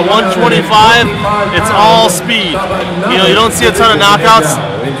know at 125, it's all speed. You know, you don't see a ton of knockouts.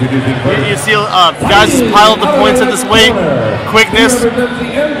 You see guys just pile up the points at this weight, quickness.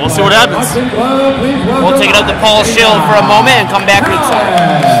 We'll see what happens. We'll take it up to Paul Schill for a moment and come back inside.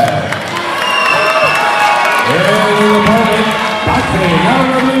 Boxing out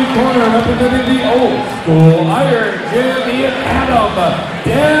of the blue corner, representing the Old School Iron Gym, Adam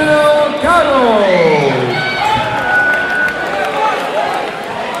Delgado.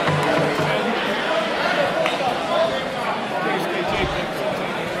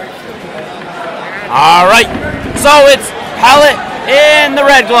 All right, so it's Pellet in the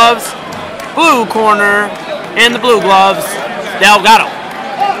red gloves, blue corner in the blue gloves, Delgado.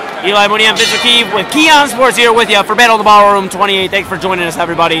 Eli Mooney and Vince McKee with Keon Sports here with you for Battle in the Ballroom 28. Thanks for joining us,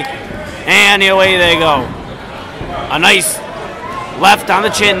 everybody. And away they go. A nice left on the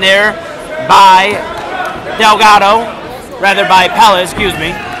chin there by Delgado, rather by Pellet, excuse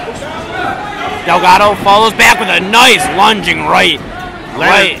me. Delgado follows back with a nice lunging right.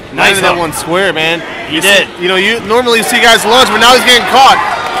 Nice that one square, man. He did. You know, you normally see guys lunge, but now he's getting caught.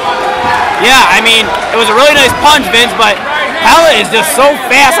 Yeah, I mean, it was a really nice punch, Vince, but Pellet is just so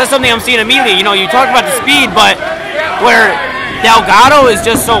fast. That's something I'm seeing immediately. You know, you talked about the speed, but where Delgado is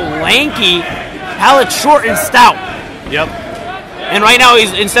just so lanky, Pellet's short and stout. Yep. And right now,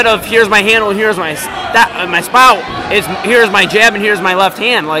 he's instead of here's my handle, here's my spout, it's here's my jab and here's my left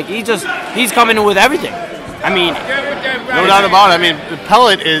hand. Like he's coming in with everything. I mean, no doubt about it. I mean,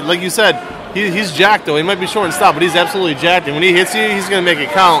 Pellet is, like you said, he's jacked though. He might be short and stout, but he's absolutely jacked. And when he hits you, he's going to make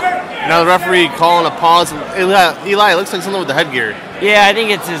it count. Now the referee calling a pause. Eli, it looks like something with the headgear. Yeah, I think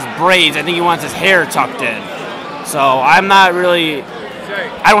it's his braids. I think he wants his hair tucked in. So I'm not really,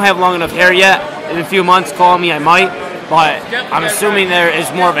 I don't have long enough hair yet. In a few months, call me, I might. But I'm assuming there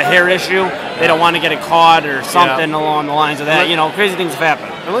is more of a hair issue. They don't want to get it caught or something along the lines of that. You know, crazy things have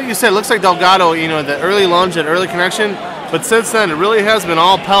happened. And like you said, it looks like Delgado, you know, the early lunge and early connection. But since then, it really has been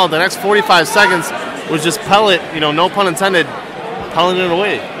all Pellet. The next 45 seconds was just Pellet, you know, no pun intended, pelleting it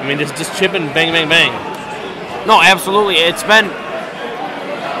away. I mean, just chipping, bang, bang, bang. No, absolutely. It's been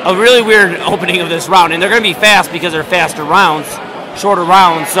a really weird opening of this round. And they're going to be fast because they're faster rounds, shorter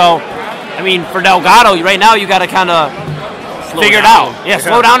rounds. So, I mean, for Delgado, right now you got to kind of figure it out. Yeah,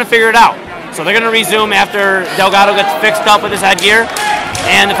 slow down and figure it out. So they're going to resume after Delgado gets fixed up with his headgear.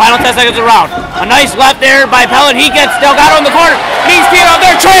 And the final 10 seconds of the round. A nice left there by Pellet. He gets Delgado in the corner. He's teeing up.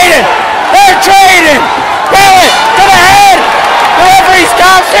 They're trading. They're trading. Pellet to the head. The referee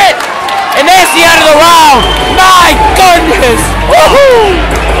stops it. And that's the end of the round. My goodness. Woohoo!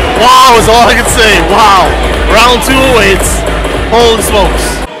 Wow is all I can say. Wow. Round 2 awaits. Holy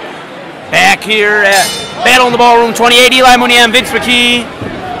smokes. Back here at Battle in the Ballroom 28, Eli Mooney and Vince McKee.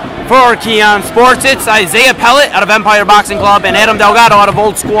 For Keon Sports, it's Isaiah Pellet out of Empire Boxing Club and Adam Delgado out of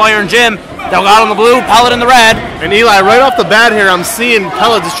Old School Iron Gym. Delgado in the blue, Pellet in the red. And Eli, right off the bat here, I'm seeing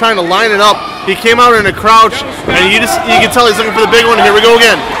Pellet just trying to line it up. He came out in a crouch, and you can tell he's looking for the big one. Here we go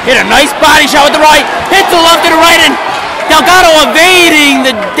again. Hit a nice body shot with the right, hits the left and the right, and Delgado evading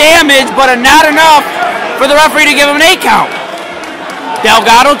the damage, but not enough for the referee to give him an 8 count.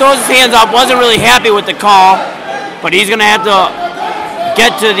 Delgado throws his hands up, wasn't really happy with the call, but he's going to have to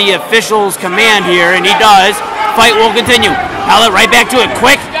get to the official's command here, and he does. Fight will continue. Pellet right back to it,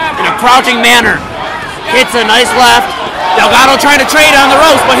 quick, in a crouching manner. Hits a nice left, Delgado trying to trade on the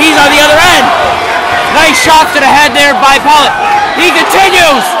ropes, but he's on the other end. Nice shots to the head there by Pellet. He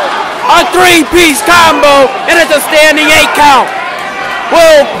continues a three-piece combo, and it's a standing 8 count.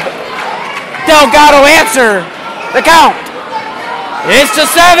 Will Delgado answer the count? It's to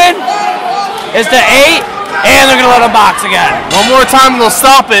 7. It's to 8. And they're going to let him box again. One more time and they'll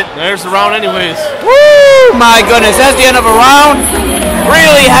stop it. There's the round anyways. Woo! My goodness, that's the end of a round.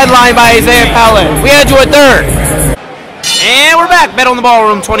 Really headlined by Isaiah Pellet. We head to a third. And we're back. Bet on the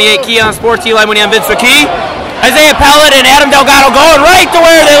Ballroom, 28 Key on Sports. Eli Mooney on Vince McKee. Isaiah Pellet and Adam Delgado going right to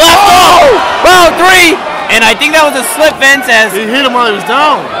where they left off. Round 3. And I think that was a slip, Vince, as He hit him while he was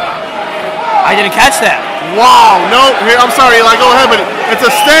down. I didn't catch that. Wow. No, here, I'm sorry, Eli. Go ahead, but it's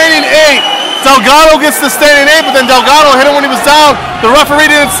a standing 8. Delgado gets the standing 8, but then Delgado hit him when he was down. The referee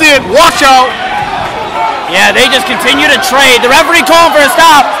didn't see it. Watch out. Yeah, they just continue to trade. The referee calling for a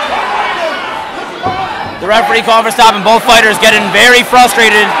stop. The referee calling for a stop, and both fighters getting very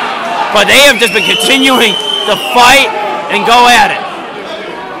frustrated. But they have just been continuing to fight and go at it.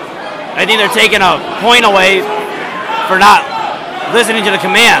 I think they're taking a point away for not listening to the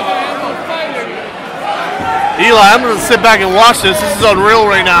command. Eli, I'm going to sit back and watch this. This is unreal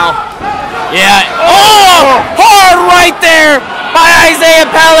right now. Yeah. Oh! Hard right there by Isaiah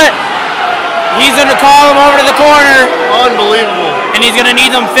Pellet. He's going to call him over to the corner. Unbelievable. And he's going to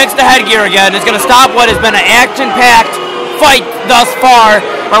need them fix the headgear again. It's going to stop what has been an action-packed fight thus far.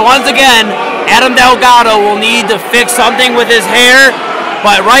 But once again, Adam Delgado will need to fix something with his hair.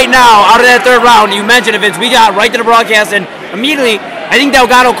 But right now, out of that third round, you mentioned it, Vince, we got right to the broadcast, and immediately, I think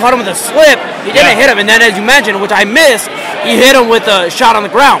Delgado caught him with a slip. He didn't hit him, and then as you mentioned, which I missed, he hit him with a shot on the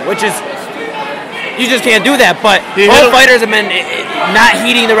ground, which is, you just can't do that. But both fighters have been not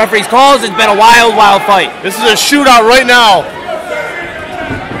heeding the referee's calls. It's been a wild, wild fight. This is a shootout right now.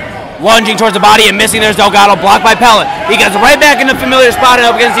 Lunging towards the body and missing. There's Delgado, blocked by Pellet. He gets right back in the familiar spot and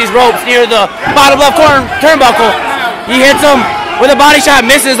up against these ropes near the bottom left corner turnbuckle. He hits him with a body shot,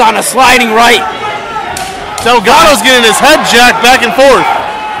 misses on a sliding right. Delgado's getting his head jacked back and forth.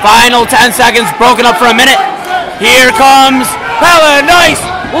 Final 10 seconds, broken up for a minute. Here comes Pellet, nice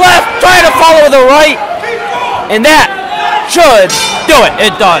left, trying to follow with the right. And that should do it.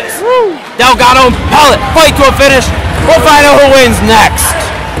 It does. Delgado and Pellet fight to a finish. We'll find out who wins next.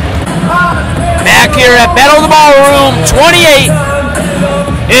 Back here at Bet on the Ballroom 28.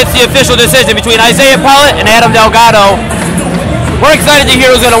 It's the official decision between Isaiah Pellet and Adam Delgado. We're excited to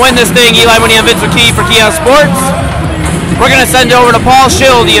hear who's going to win this thing. Eli Mooney and Vince McKee for Key on Sports. We're going to send it over to Paul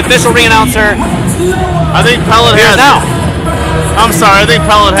Schill, the official ring announcer. I think Pellet has now. I'm sorry, I think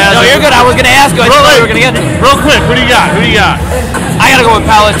Pellet has No, you're good. I was going to ask you. I thought you were going to get it. Real quick, who do you got? I got to go with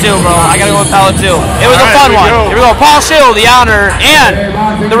Pellet too, bro. I got to go with Pellet too. It was a fun one. Here we go. Paul Schill, the honor, and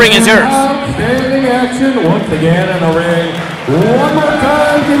the ring is yours. Outstanding action once again in the ring. One more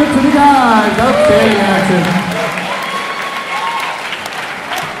time, give it to the guys. Outstanding action.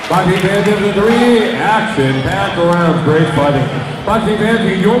 Boxing fans into 3, action, packed rounds, great fighting. Boxing fans,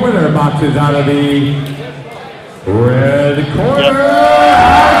 your winner boxes out of the red corner.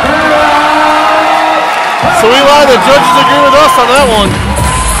 So Eli, the judges agree with us on that one.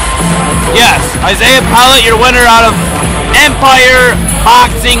 Yes, Isaiah Pellet, your winner out of Empire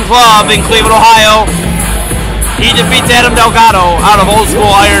Boxing Club in Cleveland, Ohio. He defeats Adam Delgado out of Old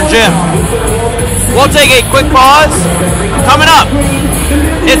School Iron Gym. We'll take a quick pause. Coming up,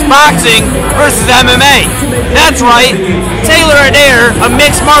 it's boxing versus MMA. That's right. Taylor Adair, a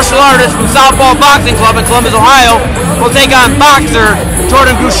mixed martial artist from Southpaw Boxing Club in Columbus, Ohio, will take on boxer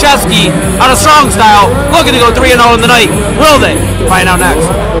Jordan Gruszewski on a strong style, looking to go 3-0 in the night. Will they? Find out next.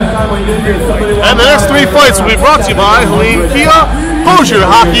 And the next 3 fights will be brought to you by Helene Kia, Hoosier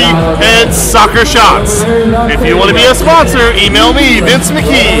Hockey, and Soccer Shots. If you want to be a sponsor, email me, Vince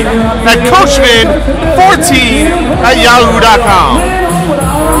McKee, at coachman14@yahoo.com.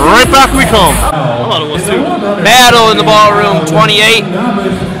 Right back we come. Battle in the Ballroom 28.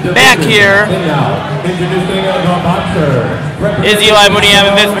 Back here is Eli Mooney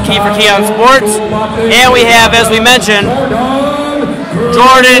and Vince McKee for Key on Sports. And we have, as we mentioned,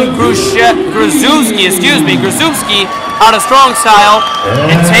 Jordan Gruszewski out of Strong Style,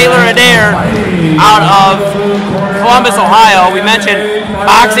 and Taylor Adair out of Columbus, Ohio. We mentioned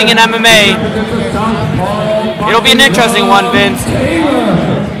boxing and MMA. It'll be an interesting one, Vince.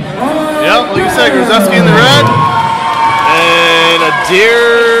 Yep, like you said, Gruszewski in the red, and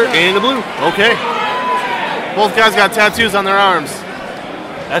Adair in the blue. Okay. Both guys got tattoos on their arms.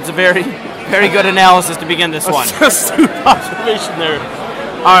 That's a very, very good analysis to begin this one. Astute observation there.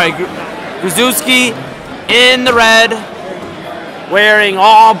 All right, Gruszewski in the red, wearing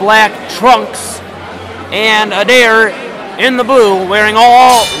all black trunks, and Adair in the blue wearing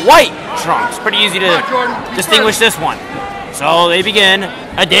all white trunks. Pretty easy to distinguish this one. So they begin.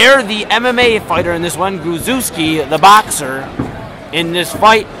 Adair, the MMA fighter in this one. Gruzewski, the boxer in this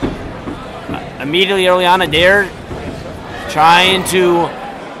fight. Immediately early on, Adair trying to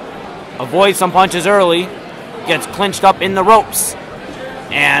avoid some punches early. Gets clinched up in the ropes.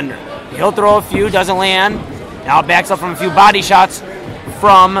 And he'll throw a few, doesn't land. Now backs up from a few body shots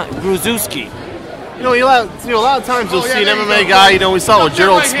from Gruzewski. You know, a lot of times you'll see an MMA guy, we saw it with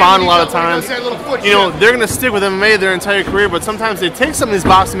Gerald Spahn a lot of times. They're going to stick with MMA their entire career, but sometimes they take some of these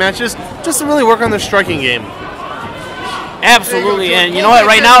boxing matches just to really work on their striking game. Absolutely, and you know what?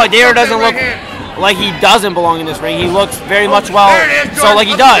 Right now, Adair doesn't look like he doesn't belong in this ring. He looks very much like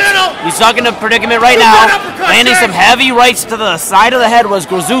he does. He's stuck in a predicament right now. Landing some heavy rights to the side of the head was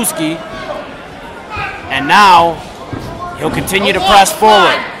Gruzewski. And now, he'll continue to press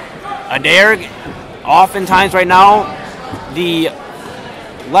forward. Adair, oftentimes right now, the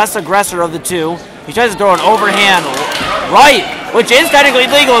less aggressor of the two. He tries to throw an overhand right, which is technically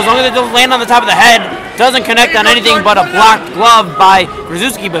legal as long as it doesn't land on the top of the head. Doesn't connect on anything but a blocked glove by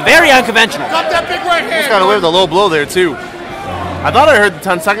Gruzewski, but very unconventional. He's got away with a low blow there, too. I thought I heard the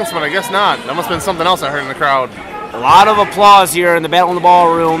 10 seconds, but I guess not. That must have been something else I heard in the crowd. A lot of applause here in the Battle in the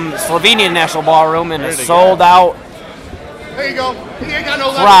Ballroom, Slovenian National Ballroom, and a sold-out There you go. He ain't got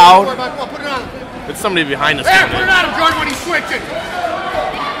no crowd. Put it on him. It's somebody behind us. There, put it on him, Jordan, when he's switching.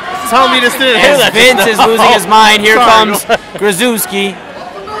 Tell me this didn't As Vince is losing his mind. Here comes Gruzewski.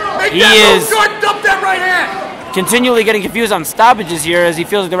 He is continually getting confused on stoppages here as he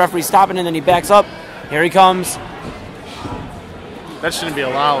feels like the referee's stopping and then he backs up. Here he comes. That shouldn't be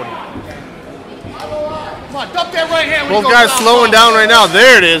allowed. Come on, dump that right hand. Both guys slowing down right now.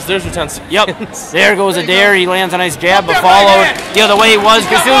 There it is. There's your 10 seconds. Yep. There goes Adair. He lands a nice jab, but followed the other way was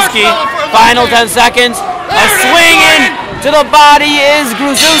Gruzewski. Final 10 seconds. A swing in to the body is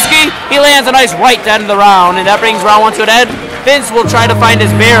Gruzewski. He lands a nice right to end the round, and that brings round one to an end. Vince will try to find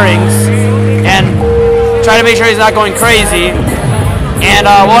his bearings and try to make sure he's not going crazy. And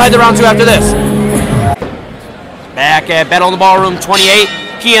we'll head to round two after this. Back at Battle in the Ballroom 28.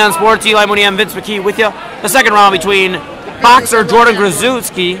 Keon Sports, Eli Mooney, and Vince McKee with you. The second round between boxer Jordan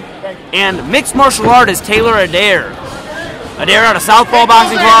Gruzewski and mixed martial artist Taylor Adair. Adair out of Southpaw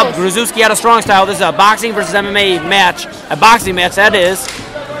Boxing Club, Gruzewski out of Strong Style. This is a boxing versus MMA match, a boxing match that is.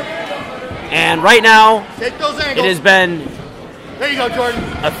 And right now, it has been there you go, Jordan.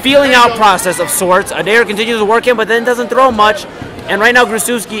 A feeling out process of sorts. Adair continues to work him, but then doesn't throw much. And right now,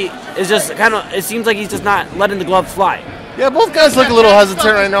 Gruzewski is just kind of, it seems like he's just not letting the glove fly. Yeah, both guys look a little hesitant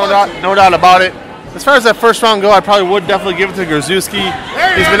right now, no doubt about it. As far as that first round go, I probably would definitely give it to Gruzewski.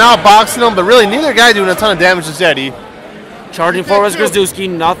 He's been out boxing him, but really neither guy doing a ton of damage as Eddie. Charging forward was Gruzewski,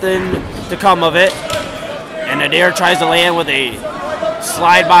 nothing to come of it. And Adair tries to land with a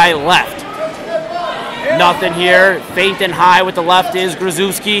slide by left. Nothing here. Feint and high with the left is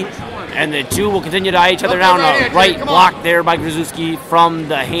Gruzewski. And the two will continue to eye each other down. A right block there by Gruzewski from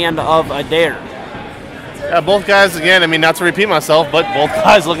the hand of Adair. Yeah, both guys, again, I mean, not to repeat myself, but both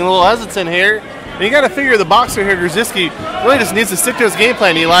guys looking a little hesitant here. And you got to figure the boxer here, Gruzewski, really just needs to stick to his game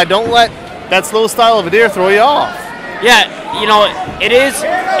plan, Eli. Don't let that slow style of Adair throw you off. Yeah, you know, it is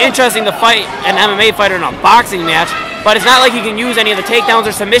interesting to fight an MMA fighter in a boxing match, but it's not like you can use any of the takedowns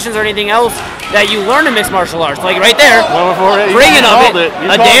or submissions or anything else that you learn in mixed martial arts. Like right there, bringing of it,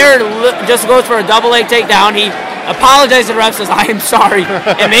 Adair just goes for a double leg takedown. He apologizes to the ref, says, I am sorry,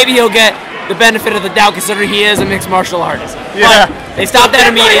 and maybe he'll get the benefit of the doubt considering he is a mixed martial artist. Yeah. But they stop that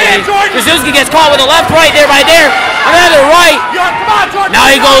immediately. Gruzewski gets caught with a left right there by Adair. Another right.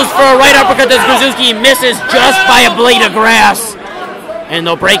 Now he goes for a right uppercut that Gruzewski misses just by a blade of grass. And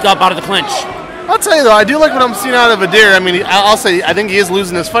they'll break up out of the clinch. I'll tell you though, I do like what I'm seeing out of Adair. I mean, I'll say I think he is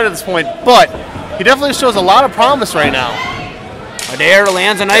losing this fight at this point, but he definitely shows a lot of promise right now. Adair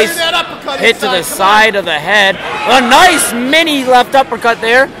lands a nice hit to the side of the head. A nice mini left uppercut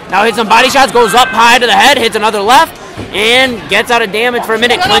there. Now hits some body shots, goes up high to the head, hits another left, and gets out of damage for a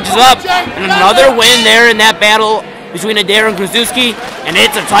minute, clinches up. And another win there in that battle between Adair and Gruzewski. And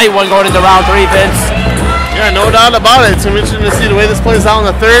it's a tight one going into round three, Vince. Yeah, no doubt about it. It's interesting to see the way this plays out in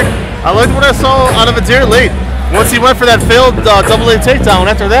the third. I liked what I saw out of Adair late. Once he went for that failed double leg takedown,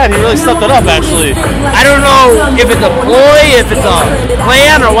 after that, he really stepped it up, actually. I don't know if it's a ploy, if it's a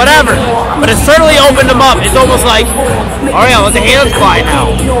plan, or whatever, but it certainly opened him up. It's almost like, all right, let the hands fly now.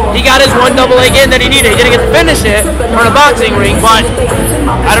 He got his one double leg in that he needed. He didn't get to finish it on a boxing ring, but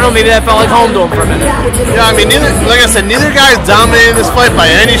I don't know, maybe that felt like home to him for a minute. Yeah, I mean, like I said, neither guy is dominating this fight by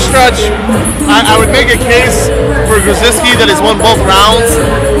any stretch. I would make a case for Grzyski that he's won both rounds.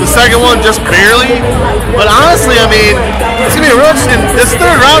 The second one just barely. But honestly, I mean, it's going to be real interesting this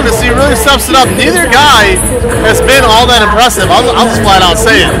third round to see who really steps it up. Neither guy has been all that impressive. I'll just flat out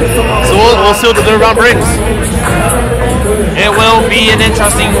say it. So we'll see what the third round brings. It will be an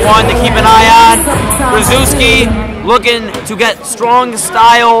interesting one to keep an eye on. Grzyski looking to get strong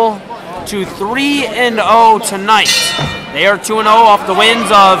style to 3-0 tonight. They are 2-0 off the wins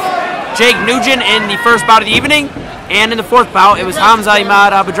of Jake Nugent in the first bout of the evening, and in the fourth bout, it was Hamza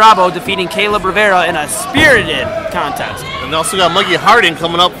Imad Abudrabo defeating Caleb Rivera in a spirited contest. And they also got Mikey Harding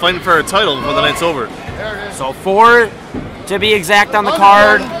coming up fighting for a title before the night's over. So 4 to be exact on the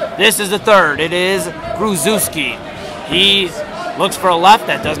card. This is the third. It is Grzyski. He looks for a left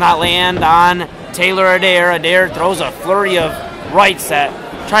that does not land on Taylor Adair. Adair throws a flurry of rights that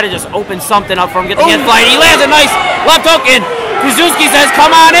try to just open something up for him, get the hand flight. He lands a nice left hook, and Grzyski says,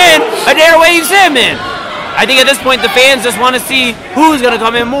 come on in. Adair waves him in. I think at this point the fans just want to see who's going to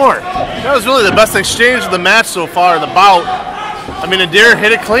come in more. That was really the best exchange of the match so far, the bout. I mean, Adair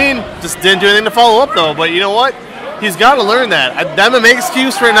hit it clean, just didn't do anything to follow up though, but you know what? He's got to learn that. The MMA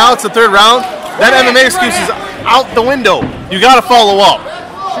excuse right now, it's the third round. That MMA excuse is out the window. You got to follow up.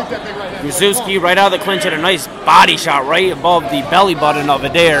 Grzyski right out of the clinch hit a nice body shot right above the belly button of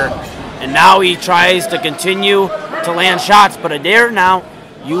Adair. And now he tries to continue to land shots, but Adair now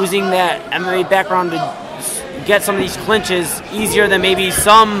using that MMA background to get some of these clinches easier than maybe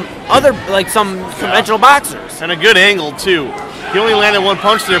some other, like some conventional boxers. And a good angle too. He only landed one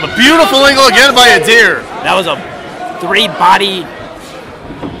punch there, but beautiful angle again by Adair. That was a 3-body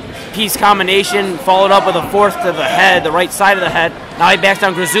piece combination, followed up with a fourth to the head, the right side of the head. Now he backs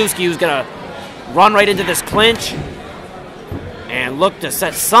down Grzyski, who's going to run right into this clinch and look to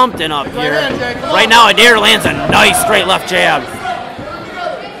set something up here. Right now, Adair lands a nice straight left jab.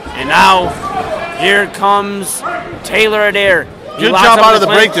 And now, here comes Taylor Adair. Good job out of the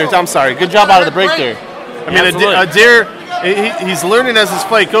break there. I'm sorry. Good job out of the break there. I mean, Adair, he's learning as this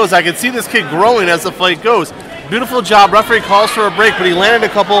fight goes. I can see this kid growing as the fight goes. Beautiful job. Referee calls for a break, but he landed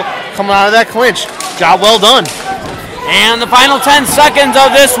a couple coming out of that clinch. Job well done. And the final 10 seconds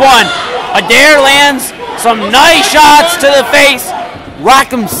of this one. Adair lands some nice shots to the face,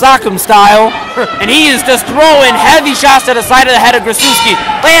 rock'em sock'em style, and he is just throwing heavy shots to the side of the head of Grzyski.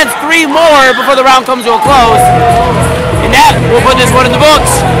 Lands 3 more before the round comes to a close. And that will put this one in the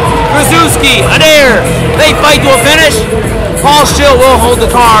books. Grzyski, Adair, they fight to a finish. Paul Schill will hold the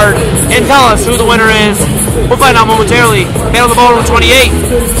card and tell us who the winner is. We'll find out momentarily. Battle in the Ballroom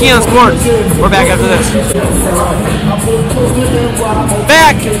 28, Keon Sports. We're back after this.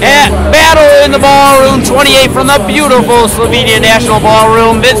 Back at Battle in the Ballroom 28 from the beautiful Slovenian National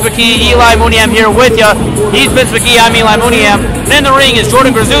Ballroom. Vince McKee, Eli Muniam here with you. He's Vince McKee, I'm Eli Muniam. And in the ring is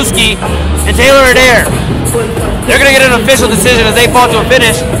Jordan Grzyski and Taylor Adair. They're going to get an official decision as they fall to a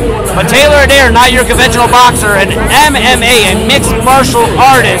finish. But Taylor Adair, not your conventional boxer, an MMA, a mixed martial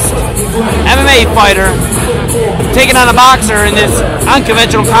artist, MMA fighter, taking on a boxer in this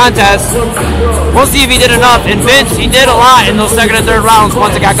unconventional contest. We'll see if he did enough. And Vince, he did a lot in those second and third rounds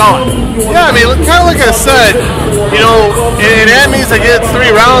once it got going. Yeah, I mean, kind of like I said, you know, in Amis I get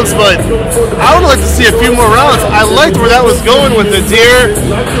 3 rounds, but I would like to see a few more rounds. I liked where that was going with Adair.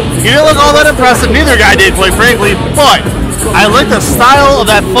 He didn't look all that impressive. Neither guy did, quite frankly, but I like the style of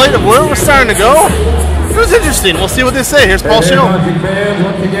that fight of where it was starting to go. It was interesting. We'll see what they say. Here's Paul Schill. Fans,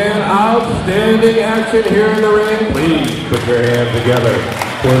 once again, outstanding action here in the ring. Please put your hands together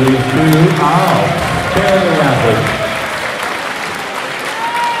for these 2 outstanding athletes.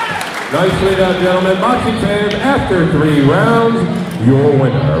 Nicely done, gentlemen. Boxing fans, after 3 rounds, your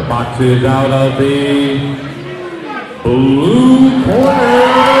winner boxes out of the blue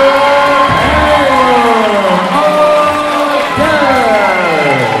corner.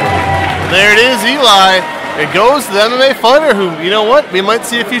 There it is, Eli. It goes to the MMA fighter who, you know what, we might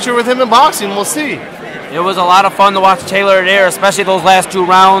see a future with him in boxing. We'll see. It was a lot of fun to watch Taylor Adair, especially those last 2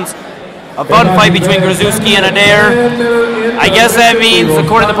 rounds. A fun fight between Grzyski and Adair. I guess that means,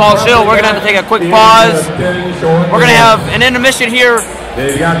 according to Paul Schill, we're going to have to take a quick pause. We're going to have an intermission here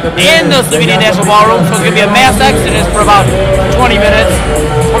in the Slovenian National Ballroom, so it's going to be a mass exodus for about 20 minutes.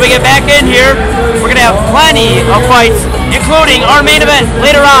 When we get back in here, we're going to have plenty of fights, including our main event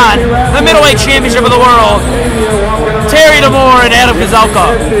later on, the middleweight championship of the world. Terry DeMore and Adam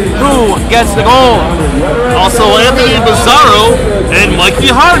Kazelka. Who gets the gold? Also, Anthony Bizzarro and Mikey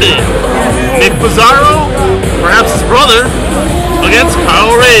Harding. Nick Bizzarro, perhaps his brother, against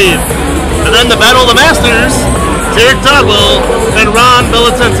Kyle Rave. And then the Battle of the Masters, Derek Dodwell and Ron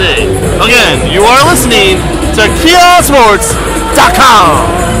Bellatente. Again, you are listening to KeonSports.com.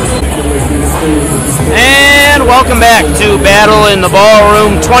 And welcome back to Battle in the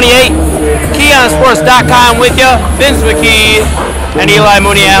Ballroom 28. KeonSports.com with you, Vince McKee and Eli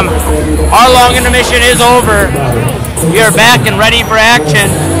Muniam. Our long intermission is over. We are back and ready for action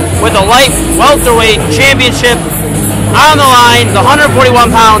with the light welterweight championship on the line, the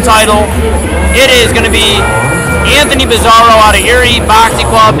 141-pound title. It is going to be Anthony Bizzarro out of Erie Boxing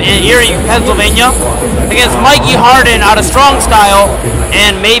Club in Erie, Pennsylvania, against Mikey Harden out of Strong Style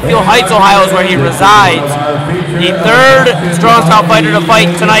and Mayfield Heights, Ohio is where he resides. The third Strong Style fighter to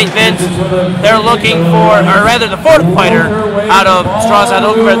fight tonight, Vince. They're looking for, or rather the fourth fighter out of Strong Style,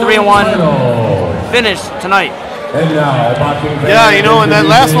 looking for a 3-1 finish tonight. Yeah, you know, and that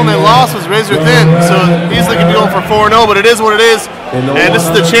last one they lost was razor thin, so he's looking to go for 4-0, but it is what it is. And this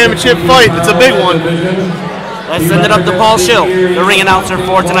is the championship fight. It's a big one. Let's send it up to Paul Schill, the ring announcer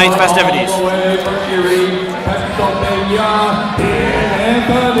for tonight's festivities.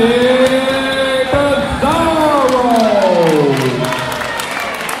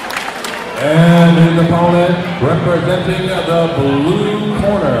 And his opponent, representing the blue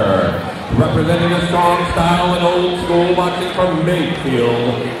corner, representing the Strong Style and Old School Boxing from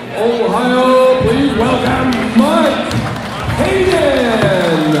Mayfield, Ohio, please welcome Mike Hayden.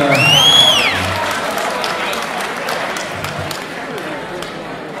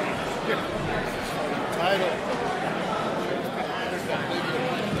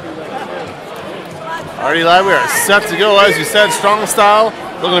 Alrighty, live, we are set to go. As you said, Strong Style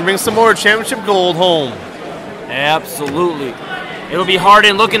looking to bring some more championship gold home. Absolutely. It'll be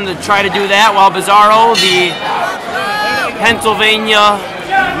Harden looking to try to do that, while Bizzarro, the Pennsylvania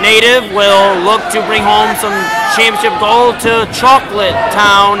native, will look to bring home some championship gold to Chocolate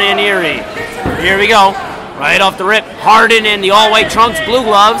Town in Erie. Here we go. Right off the rip, Harden in the all-white trunks, blue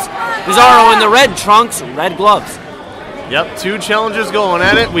gloves. Bizzarro in the red trunks, red gloves. Yep, two challengers going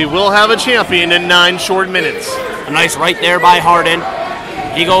at it. We will have a champion in 9 short minutes. A nice right there by Harden.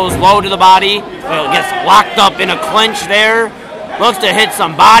 He goes low to the body, gets locked up in a clinch there. Looks to hit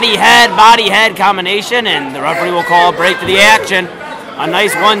some body-head combination, and the referee will call a break to the action. A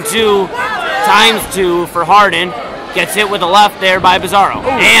nice 1-2 ×2 for Harden. Gets hit with the left there by Bizzarro.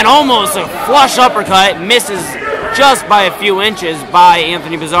 And almost a flush uppercut, misses just by a few inches by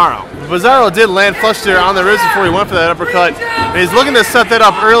Anthony Bizzarro. Bizzarro did land flush there on the ribs before he went for that uppercut. And he's looking to set that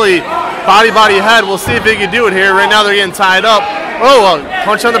up early, body, head. We'll see if he can do it here. Right now they're getting tied up. Oh,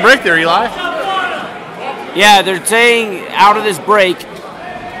 punch on the break there, Eli. Yeah, they're saying out of this break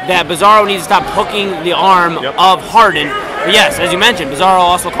that Bizzarro needs to stop hooking the arm of Harden. But yes, as you mentioned, Bizzarro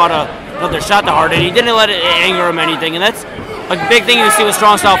also caught another shot to Harden. He didn't let it anger him or anything, and that's a big thing you see with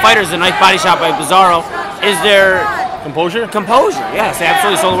Strong Style fighters. A nice body shot by Bizzarro is their composure. Yes,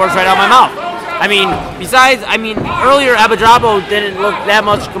 absolutely. Stole the words right out of my mouth. Earlier Abedrabo didn't look that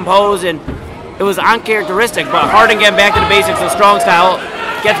much composed, and it was uncharacteristic. But Harden getting back to the basics of Strong Style,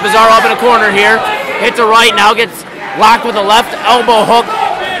 gets Bizzarro up in a corner here. Hits a right, now gets locked with a left elbow hook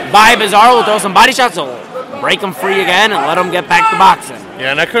by Bizzarro. Will throw some body shots, so break him free again and let him get back to boxing. Yeah,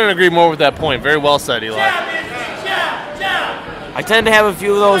 and I couldn't agree more with that point. Very well said, Eli. I tend to have a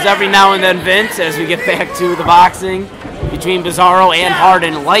few of those every now and then, Vince, as we get back to the boxing between Bizzarro and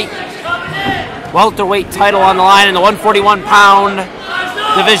Harden. Light welterweight title on the line in the 141-pound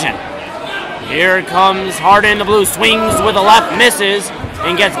division. Here comes Harden in the blue, swings with the left, misses,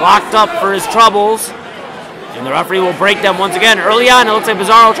 and gets locked up for his troubles. And the referee will break them once again. Early on, it looks like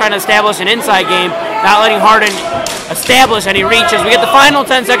Bizzarro trying to establish an inside game, not letting Harden establish any reaches. We get the final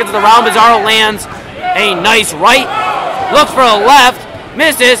 10 seconds of the round. Bizzarro lands a nice right, looks for a left,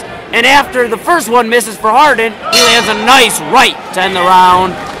 misses, and after the first one misses for Harden, he lands a nice right to end the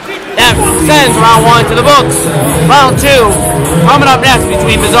round. That sends round 1 to the books. Round 2 coming up next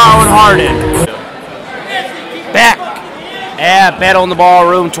between Bizzarro and Harden. Back at Battle in the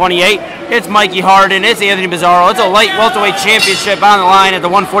Ballroom 28. It's Mikey Harden, it's Anthony Bizzarro. It's a light welterweight championship on the line at the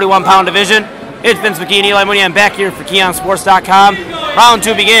 141-pound division. It's Vince McKee and Eli Muniam back here for KeonSports.com. Round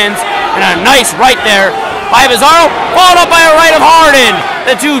 2 begins, and a nice right there by Bizzarro, followed up by a right of Harden.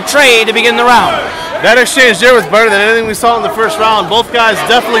 The two trade to begin the round. That exchange there was better than anything we saw in the first round. Both guys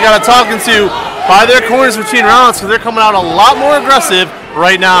definitely got a talking to by their corners between rounds, because they're coming out a lot more aggressive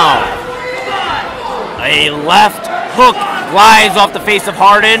right now. A left hook flies off the face of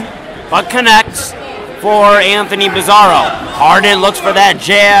Harden, but connects for Anthony Bizzarro. Harden looks for that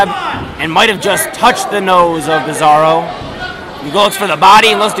jab and might have just touched the nose of Bizzarro. He looks for the body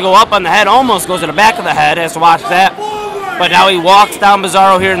and looks to go up on the head, almost goes to the back of the head, has to watch that. But now he walks down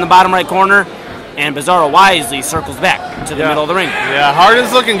Bizzarro here in the bottom right corner, and Bizzarro wisely circles back to the middle of the ring. Yeah,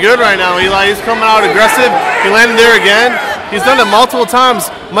 Harden's looking good right now, Eli. He's coming out aggressive. He landed there again. He's done it multiple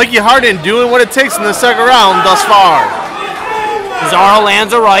times. Mikey Harden doing what it takes in the second round thus far. Bizarro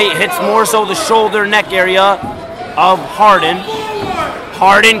lands a right, hits more so the shoulder neck area of Harden.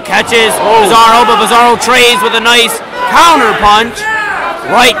 Harden catches Bizarro, but Bizarro trades with a nice counter punch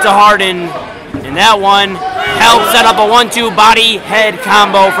right to Harden. And that one helps set up a 1-2 body-head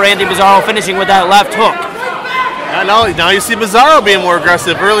combo for Anthony Bizarro, finishing with that left hook. Now you see Bizarro being more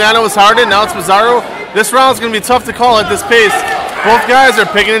aggressive. Early on it was Harden, now it's Bizarro. This round's going to be tough to call at this pace. Both guys are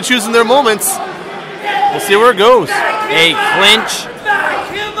picking and choosing their moments. We'll see where it goes. A clinch.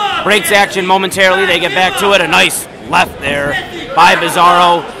 Breaks action momentarily. They get back to it. A nice left there by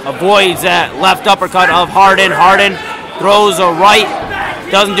Bizarro. Avoids that left uppercut of Harden. Harden throws a right.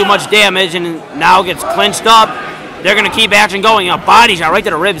 Doesn't do much damage and now gets clinched up. They're going to keep action going. A body shot right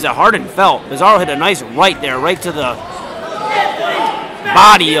to the ribs that Harden felt. Bizarro hit a nice right there, right to the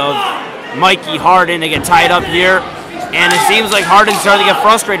body of Mikey Harden. They get tied up here. And it seems like Harden's starting to get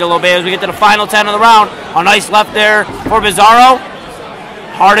frustrated a little bit as we get to the final 10 of the round. A nice left there for Bizarro.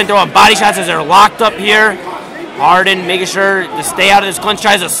 Harden throwing body shots as they're locked up here. Harden making sure to stay out of this clinch.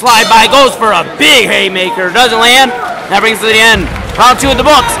 Tries to slide by. Goes for a big haymaker. Doesn't land. That brings us to the end. Round 2 of the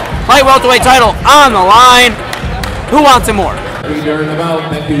books. Light welterweight title on the line. Who wants it more?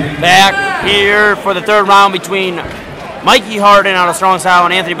 Back here for the third round between Mikey Harden out of Strong Style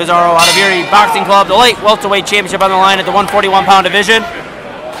and Anthony Bizarro out of Erie Boxing Club. The light welterweight championship on the line at the 141-pound division.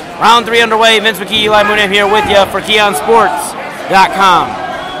 Round 3 underway. Vince McKee, Eli Mooney here with you for KeonSports.com.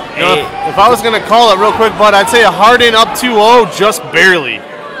 If I was going to call it real quick, Bud, I'd say a Harden up 2-0 just barely.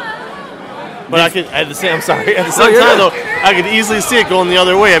 But I could, at the same time, though, I could easily see it going the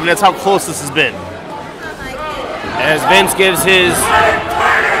other way. I mean, that's how close this has been. As Vince gives his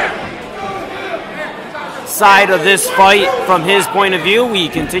side of this fight from his point of view, we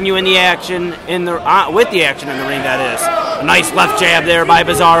continue in the action with the action in the ring. That is a nice left jab there by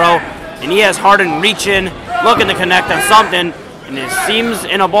Bizarro, and he has Harden reaching, looking to connect on something. And it seems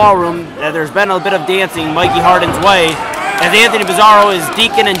in a ballroom that there's been a bit of dancing Mikey Harden's way, as Anthony Bizarro is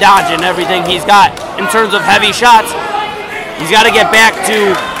deking and dodging everything he's got in terms of heavy shots. He's got to get back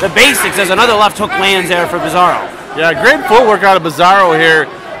to the basics as another left hook lands there for Bizarro. Yeah, great footwork out of Bizarro here.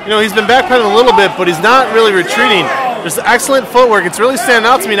 You know, he's been backpedaling a little bit, but he's not really retreating. Just excellent footwork. It's really standing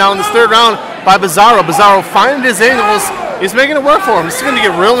out to me now in this third round by Bizarro. Bizarro finding his angles. He's making it work for him. This is going to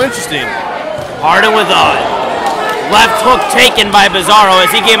get real interesting. Harden with a left hook taken by Bizarro as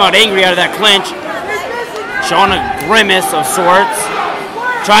he came out angry out of that clinch. Showing a grimace of sorts.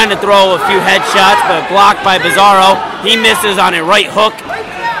 Trying to throw a few headshots, but blocked by Bizarro. He misses on a right hook.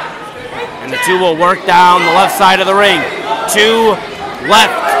 And the two will work down the left side of the ring. 2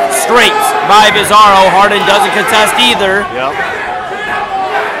 left straights by Bizarro. Harden doesn't contest either. Yep.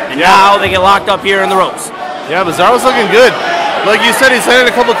 And now they get locked up here in the ropes. Yeah, Bizarro's looking good. Like you said, he's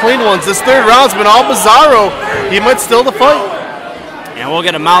landed a couple clean ones. This third round's been all Bizarro. He might steal the fight. And we'll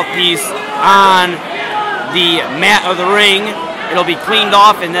get a mouthpiece on the mat of the ring. It'll be cleaned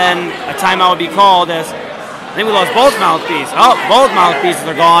off, and then a timeout will be called. As I think we lost both mouthpieces. Oh, both mouthpieces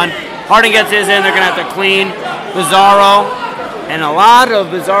are gone. Harden gets his in. They're going to have to clean Bizarro. And a lot of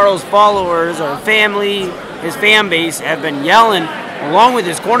Bizarro's followers or family, his fan base, have been yelling along with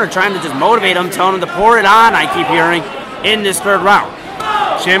his corner, trying to just motivate him, telling him to pour it on, I keep hearing, in this third round.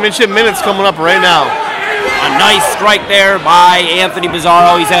 Championship minutes coming up right now. A nice strike there by Anthony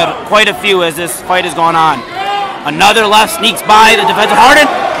Bizarro. He's had quite a few as this fight has gone on. Another left sneaks by the defensive Harden,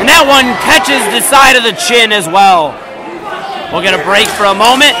 and that one catches the side of the chin as well. We'll get a break for a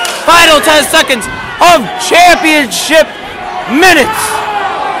moment. Final 10 seconds of championship minutes.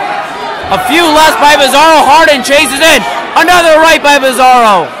 A few left by Bizarro. Harden chases in. Another right by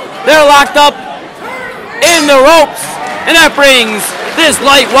Bizarro. They're locked up in the ropes, and that brings this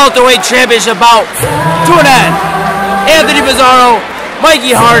light welterweight championship bout to an end. Anthony Bizarro,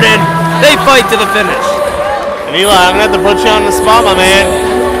 Mikey Harden, they fight to the finish. And Eli, I'm going to have to put you on the spot, my man.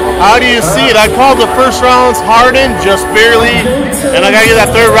 How do you see it? I called the first rounds Harden just barely, and I got to get that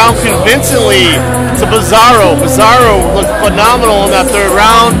third round convincingly to Bizarro. Bizarro looked phenomenal in that third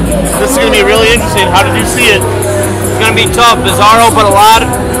round. This is going to be really interesting. How did you see it? It's going to be tough. Bizarro put a lot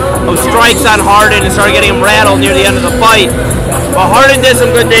of strikes on Harden and started getting him rattled near the end of the fight. But Harden did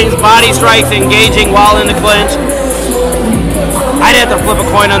some good things, body strikes, engaging while in the clinch. I'd have to flip a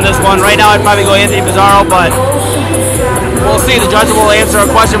coin on this one. Right now I'd probably go Anthony Bizarro, but we'll see. The judge will answer a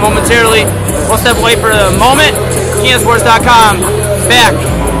question momentarily. We'll step away for a moment. KeonSports.com back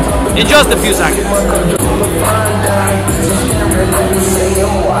in just a few seconds.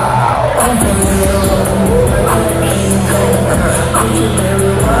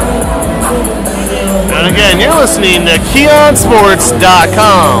 And again, you're listening to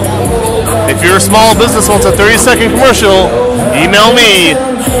KeonSports.com. If your small business wants a 30-second commercial, email me,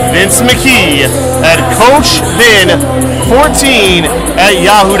 Vince McKee, at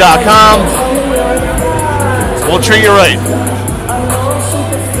CoachVin14@yahoo.com. We'll treat you right.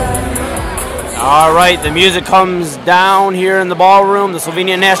 All right, the music comes down here in the ballroom, the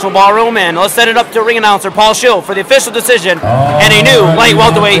Slovenian National Ballroom, and let's set it up to ring announcer Paul Schill for the official decision and a new light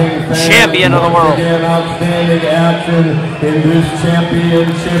welterweight champion of the world. Again, outstanding action in this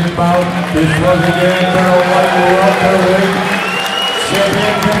championship bout. This was again the light welterweight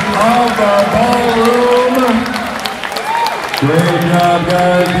championship of the ballroom. Great job,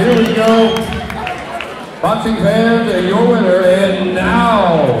 guys. Here we go. Boxing fans, and your winner, and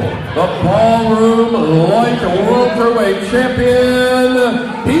now the ballroom light welterweight champion.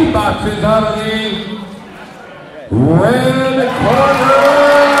 He boxes out of the red corner,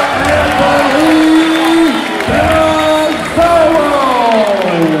 Anthony Pizarro.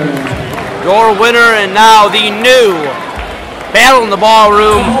 Your winner and now the new Battle in the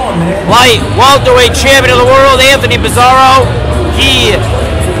Ballroom light welterweight champion of the world, Anthony Pizarro. He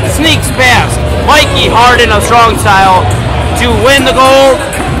sneaks past Mikey Harden of Strong Style to win the gold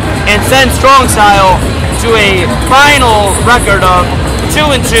and send Strong Style to a final record of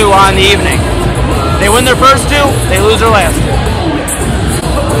 2-2 on the evening. They win their first two, they lose their last two.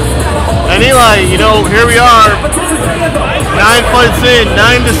 And Eli, you know, here we are, 9 fights in,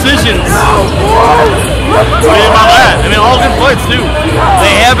 9 decisions. What do you think about that? I mean, all good fights too.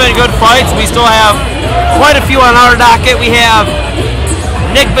 They have been good fights. We still have quite a few on our docket. We have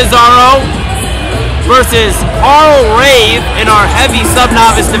Nick Pizarro versus Carl Rave in our heavy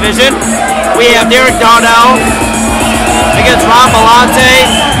sub-novice division. We have Derek Dowdell against Ron Belante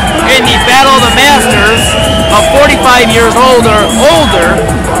in the Battle of the Masters of 45 years older.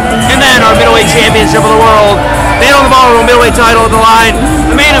 And then our middleweight championship of the world, Battle of the Ballroom middleweight title on the line.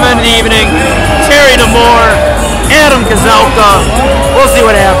 The main event of the evening, Terry DeMore, Adam Kazelka. We'll see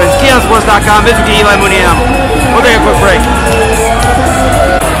what happens. KeonSports.com, visit Eli Muniam. We'll take a quick break.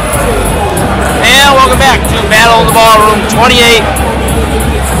 And welcome back to Battle of the Ballroom 28,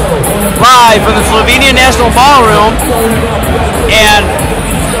 live from the Slovenian National Ballroom. And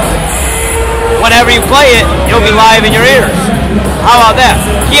whenever you play it, it'll be live in your ears. How about that?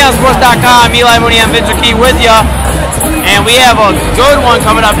 KeonSports.com, Eli Muniam, Vince McKee with you. And we have a good one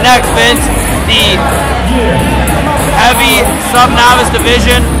coming up next, Vince. The heavy sub-novice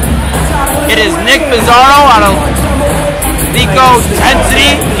division. It is Nick Pizarro out of Lico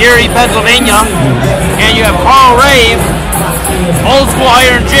Tensity, Erie, Pennsylvania. And you have Carl Rave, Old School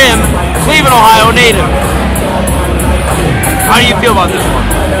Iron Gym, Cleveland, Ohio native. How do you feel about this one?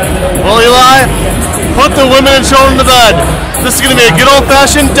 Well, Eli, put the women and children to bed. This is going to be a good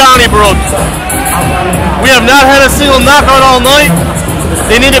old-fashioned Donnybrook. We have not had a single knockout all night.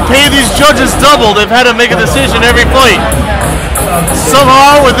 They need to pay these judges double. They've had to make a decision every fight.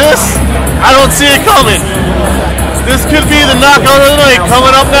 Somehow with this, I don't see it coming. This could be the knockout of the night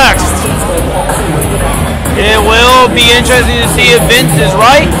coming up next. It will be interesting to see if Vince is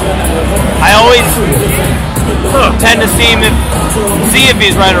right. I always tend to see if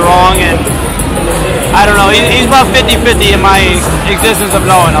he's right or wrong, and I don't know. He's about 50-50 in my existence of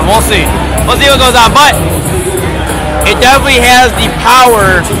knowing him. We'll see. We'll see what goes on, but it definitely has the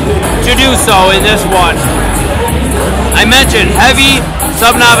power to do so in this one. I mentioned heavy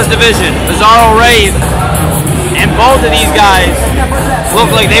sub-novice division, Pizarro, Rave, and both of these guys look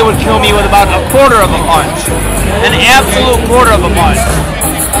like they would kill me with about a quarter of a punch. An absolute quarter of a punch.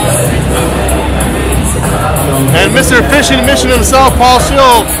 And Mr. Fishing Mission himself, Paul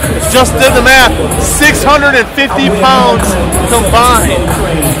Schill, just did the math. 650 pounds combined.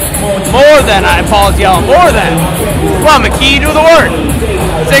 More than, Paul's yelling, more than. Come on, McKee, do the work.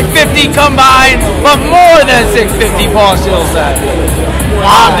 650 combined, but more than 650, Paul Schill said.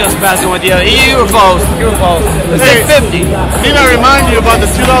 I'm just messing with you. You were close. You were close. 650. Need I remind you about the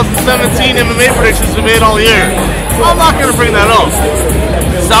 2017 MMA predictions we made all year? I'm not going to bring that up.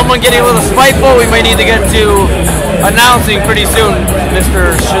 Someone getting a little spiteful. We may need to get to announcing pretty soon,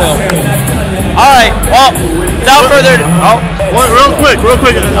 Mr. Schill. All right. Well, without further ado, real quick.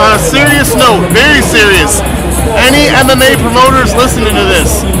 On a serious note, very serious. Any MMA promoters listening to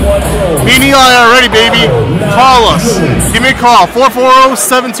this, me and Eli are ready, baby. Call us. Give me a call,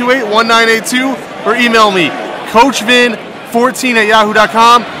 440-728-1982, or email me,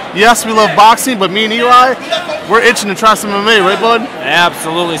 CoachVin14@yahoo.com. Yes, we love boxing, but me and Eli, we're itching to try some MMA, right, bud?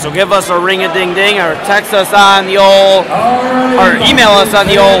 Absolutely. So give us a ring-a-ding-ding, or text us on the old, or email us on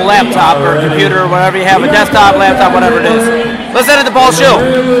the old laptop or computer, whatever you have, a desktop, laptop, whatever it is. Let's head to Paul Schill.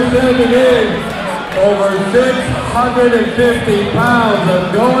 over 650 pounds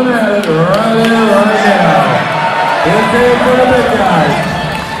of going at it right here, right now. This is for the big guys.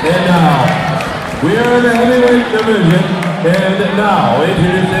 And now, we are in the heavyweight division. And now,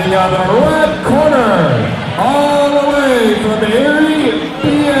 introducing on the red corner, all the way from Erie,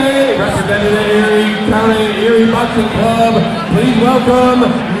 PA, representing the Erie County Erie Boxing Club, please welcome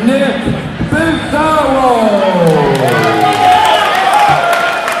Nick Pizarro.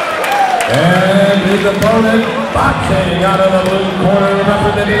 And his opponent, boxing out of the blue corner,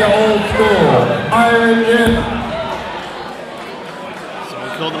 representing the old school, Iron Yin.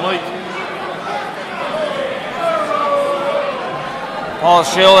 Someone killed the mic. Paul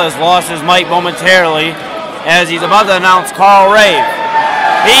Schill has lost his mic momentarily as he's about to announce Carl Rave.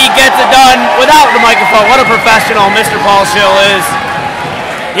 He gets it done without the microphone. What a professional Mr. Paul Schill is.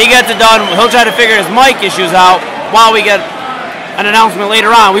 He gets it done. He'll try to figure his mic issues out while we get an announcement later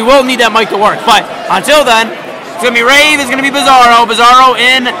on. We will need that mic to work, but until then, it's going to be Rave, it's going to be Pizarro. Pizarro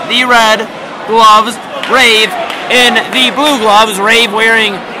in the red gloves, Rave in the blue gloves. Rave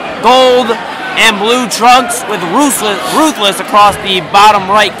wearing gold and blue trunks with Ruthless across the bottom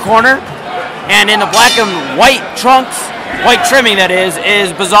right corner. And in the black and white trunks, white trimming that is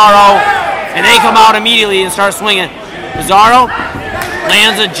Pizarro. And they come out immediately and start swinging. Pizarro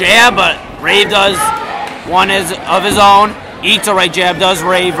lands a jab, but Rave does one of his own. Eats a right jab, does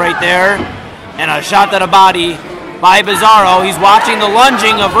Rave right there. And a shot to the body by Pizarro. He's watching the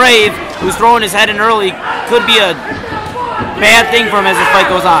lunging of Rave, who's throwing his head in early. Could be a bad thing for him as this fight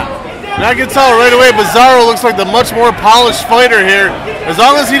goes on. And I can tell right away Pizarro looks like the much more polished fighter here. As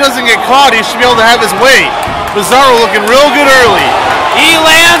long as he doesn't get caught, he should be able to have his way. Pizarro looking real good early. He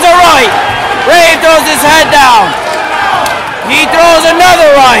lands a right. Rave throws his head down. He throws another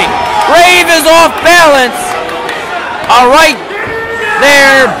right. Rave is off balance. All right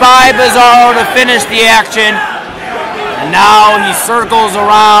there by Pizarro to finish the action. And now he circles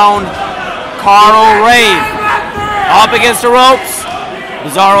around Carl Rave. Up against the ropes.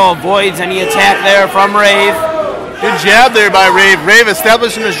 Pizarro avoids any attack there from Rave. Good jab there by Rave. Rave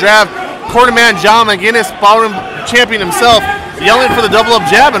establishing his jab. Quarterman John McGinnis, ballroom champion himself, yelling for the double up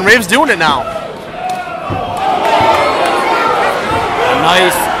jab, and Rave's doing it now.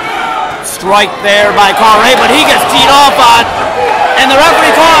 Nice strike there by Carl Rave, but he gets teed off on, and the referee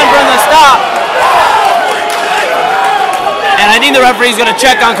calling for him to stop. And I think the referee's going to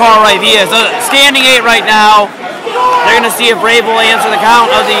check on Carl Rave. He is standing 8 right now. They're going to see if Rave will answer the count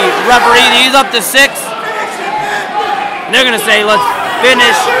of the referee. He's up to 6. And they're going to say, let's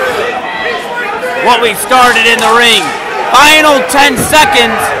finish what we started in the ring. Final 10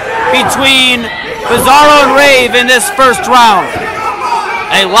 seconds between Pizarro and Rave in this first round.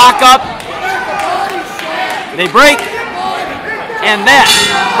 A lockup. They break, and that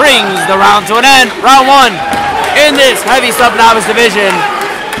brings the round to an end. Round 1 in this heavy sub-novice division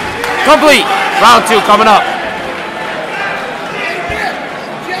complete. Round 2 coming up.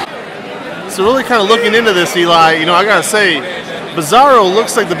 So really kind of looking into this, Eli, you know, I gotta say, Pizarro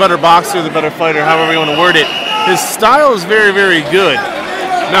looks like the better boxer, the better fighter, however you want to word it. His style is very, very good.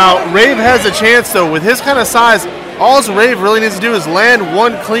 Now, Rave has a chance, though. With his kind of size, all Rave really needs to do is land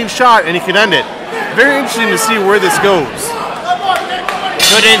one clean shot, and he can end it. Very interesting to see where this goes.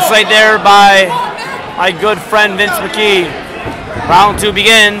 Good insight there by my good friend Vince McKee. Round 2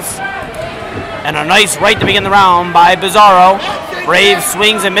 begins. And a nice right to begin the round by Pizarro. Rave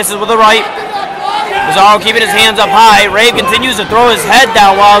swings and misses with a right. Pizarro keeping his hands up high. Rave continues to throw his head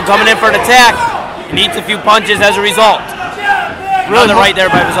down while coming in for an attack. And eats a few punches as a result. Another right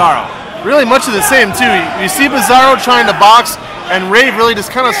there by Pizarro. Really much of the same, too. You see Pizarro trying to box, and Rave really just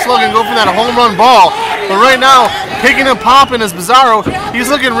kind of slug and go for that home run ball. But right now, kicking and popping is Pizarro.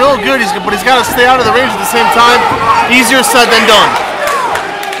 He's looking real good, but he's got to stay out of the range at the same time. Easier said than done.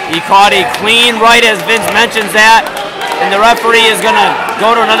 He caught a clean right, as Vince mentions that. And the referee is going to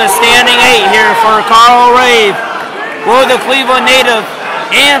go to another standing 8 here for Carl Rave. Will the Cleveland native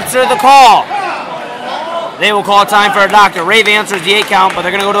answer the call? They will call time for a doctor. Rave answers the 8 count, but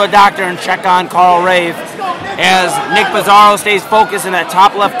they're going to go to a doctor and check on Carl Rave as Nick Pizarro stays focused in that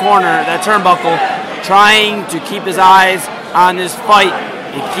top left corner, that turnbuckle, trying to keep his eyes on this fight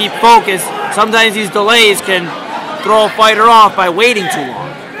and keep focused. Sometimes these delays can throw a fighter off by waiting too long.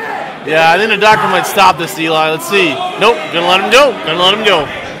 Yeah, I think the doctor might stop this, Eli. Let's see. Nope, gonna let him go. Gonna let him go.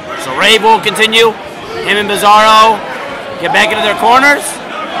 So Rave will continue. Him and Pizarro get back into their corners.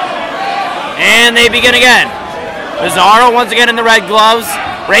 And they begin again. Pizarro once again in the red gloves.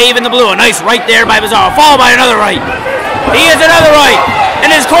 Rave in the blue. A nice right there by Pizarro. Followed by another right. He hits another right. In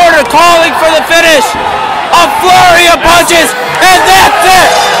his corner calling for the finish. A flurry of punches. And that's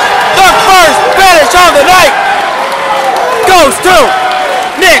it. The first finish of the night goes to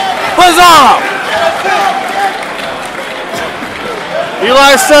Nick Pizarro.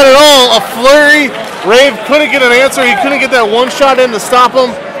 Eli said it all, a flurry. Rave couldn't get an answer. He couldn't get that one shot in to stop him.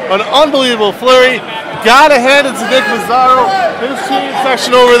 An unbelievable flurry. Got ahead into Nick Pizarro. His team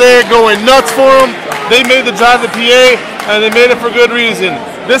section over there going nuts for him. They made the drive to PA, and they made it for good reason.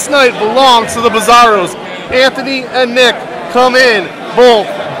 This night belongs to the Pizarros. Anthony and Nick come in, both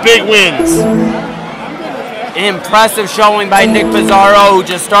big wins. Impressive showing by Nick Pizarro, who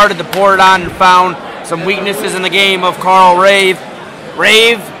just started to pour it on and found some weaknesses in the game of Carl Rave.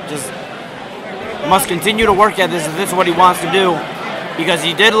 Rave just must continue to work at this if this is what he wants to do, because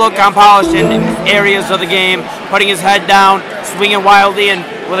he did look unpolished in areas of the game, putting his head down, swinging wildly, and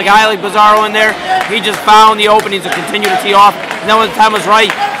with a guy like Pizarro in there, he just found the openings to continue to tee off. And then when the time was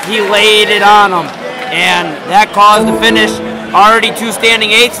right, he laid it on him, and that caused the finish. Already 2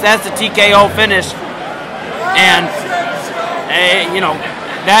 standing 8s, that's the TKO finish. And,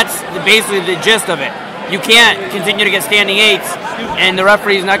 that's basically the gist of it. You can't continue to get standing 8s, and the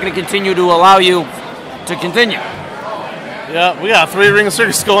referee is not going to continue to allow you to continue. Yeah, we got 3 ring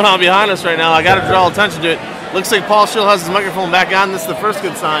circus going on behind us right now. I got to draw attention to it. Looks like Paul Schill has his microphone back on. This is the first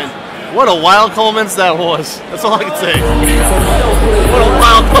good sign. What a wild couple minutes that was. That's all I can say. What a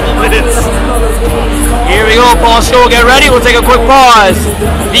wild couple minutes. Here we go, Paul Schill. Get ready. We'll take a quick pause.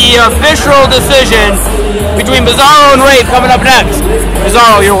 The official decision between Pizarro and Rave coming up next.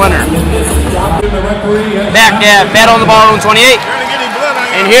 Pizarro, your winner. Back to Battle in the Ballroom 28.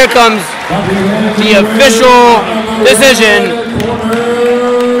 And here comes the official decision.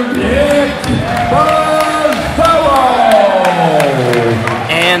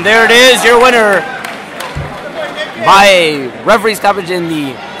 And there it is, your winner by a referee stoppage in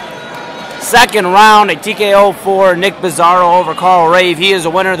the second round, a TKO for Nick Pizarro over Carl Rave. He is a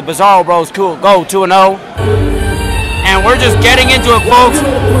winner. The Pizarro Bros go 2-0. And we're just getting into it, folks.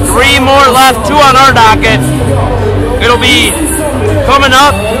 3 more left, 2 on our docket. It'll be coming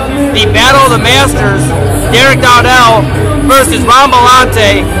up, the Battle of the Masters, Derek Dowdell versus Ron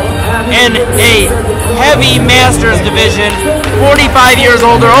Belante in a heavy Masters division, 45 years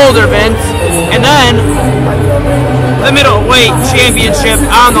older, Vince. And then the middleweight championship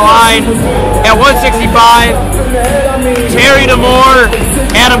on the line at 165, Terry DeMore,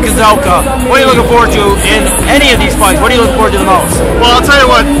 Adam Kazelka. What are you looking forward to in any of these fights? What are you looking forward to the most? Well, I'll tell you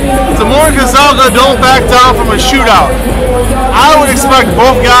what, DeMore and Kazelka don't back down from a shootout. I would expect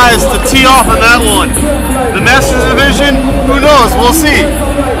both guys to tee off on that one. The Masters division, who knows? We'll see.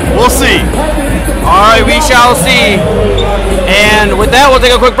 We'll see. All right, we shall see. And with that, we'll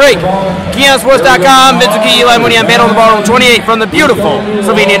take a quick break. KeonSports.com, Vince McKee, Eli Mooney on Battle in the Ballroom 28 from the beautiful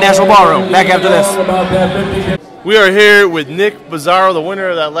Slovenia National Ballroom. Back after this. We are here with Nick Pizarro, the winner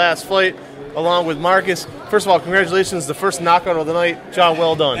of that last fight, along with Marcus. First of all, congratulations, the first knockout of the night. John,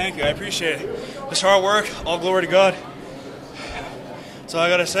 well done. Thank you, I appreciate it. This hard work, all glory to God. That's all I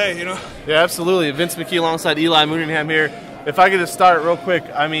gotta say, you know? Yeah, absolutely. Vince McKee alongside Eli Mooningham here. If I could just start real quick,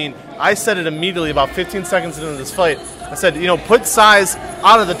 I mean, I said it immediately about 15 seconds into this fight. I said, put size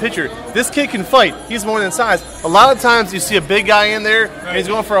out of the picture. This kid can fight. He's more than size. A lot of times you see a big guy in there, and he's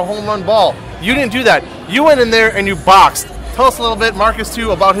going for a home run ball. You didn't do that. You went in there and you boxed. Tell us a little bit, Marcus,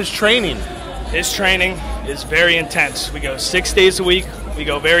 too, about his training. His training is very intense. We go 6 days a week. We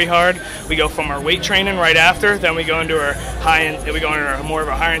go very hard. We go from our weight training right after, then we go into our more of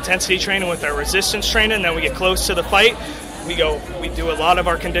a higher intensity training with our resistance training. Then we get close to the fight. We do a lot of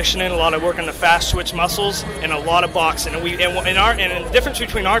our conditioning, a lot of work on the fast switch muscles, and a lot of boxing. And the difference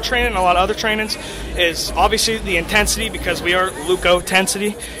between our training and a lot of other trainings is obviously the intensity, because we are Luco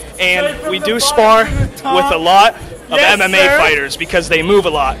intensity, and we do spar with a lot of MMA fighters because they move a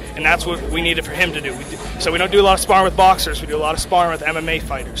lot, and that's what we needed for him to do. So we don't do a lot of sparring with boxers. We do a lot of sparring with MMA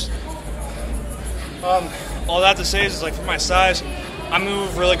fighters. All that to say is like, for my size, I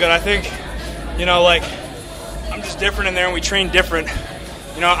move really good. I think, I'm just different in there, and we train different.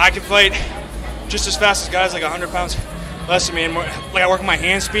 I can fight just as fast as guys like 100 pounds less than me. And I work on my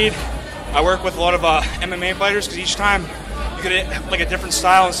hand speed. I work with a lot of MMA fighters, because each time you get a different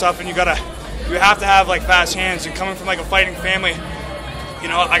style and stuff, and you have to have fast hands. And coming from a fighting family,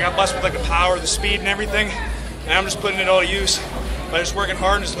 I got blessed with the power, the speed, and everything. And I'm just putting it all to use by just working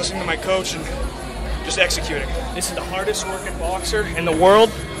hard and just listening to my coach and just executing. This is the hardest working boxer in the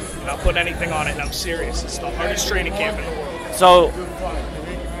world. And I'll put anything on it, and I'm serious. It's the hardest training camp in the world. So,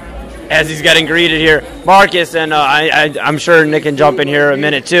 as he's getting greeted here, Marcus, and I'm sure Nick can jump in here a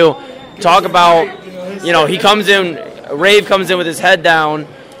minute too, talk about, he comes in, Rave comes in with his head down,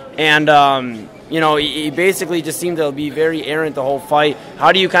 and you know, he basically just seemed to be very errant the whole fight.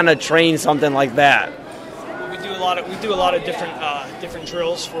 How do you kind of train something like that? We do a lot of different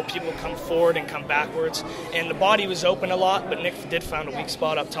drills where people come forward and come backwards. And the body was open a lot, but Nick did find a weak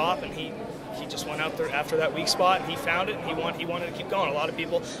spot up top, and he just went out there after that weak spot, and he found it, and he wanted to keep going. A lot of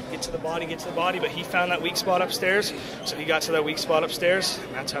people get to the body, but he found that weak spot upstairs, so he got to that weak spot upstairs,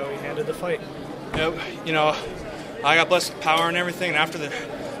 and that's how he handled the fight. Yep, you know, I got blessed with power and everything, and after the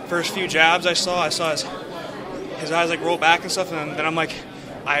first few jabs I saw his eyes like roll back and stuff, and then I'm like,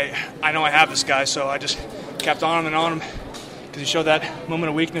 I know I have this guy, so I just kept on him and on him because he showed that moment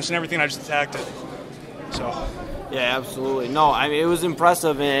of weakness and everything. I just attacked it. So. Yeah, absolutely. No, I mean, it was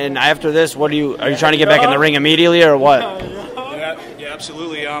impressive. And after this, are you trying to get back in the ring immediately or what? Yeah,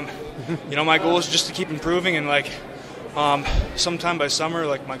 absolutely. You know, my goal is just to keep improving, and like sometime by summer,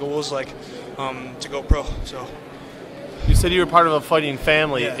 like my goal is like to go pro. So. You said you were part of a fighting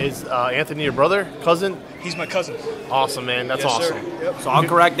family. Yeah. Is Anthony your brother, cousin? He's my cousin. Awesome, man. That's yes, awesome. Yep. So I'll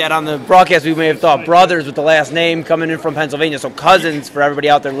correct that on the broadcast. We may have thought brothers with the last name coming in from Pennsylvania. So cousins for everybody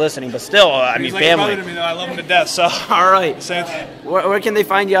out there listening, but still, I mean, He's like family. a brother to me, though. I love him to death. So. All right. Same. Where can they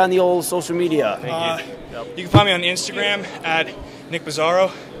find you on the old social media? You can find me on Instagram at Nick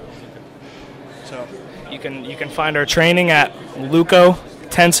Bizzarro. So You can find our training at Luco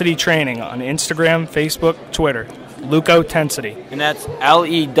Tensity Training on Instagram, Facebook, Twitter. Luco Tensity. And that's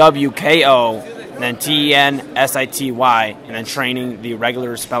LEWKO, and then TENSITY, and then training, the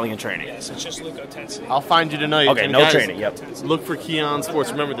regular spelling and training. Yes, it's just Luco Tensity. I'll find you tonight. Okay, and no guys, training, yep. Look for Key On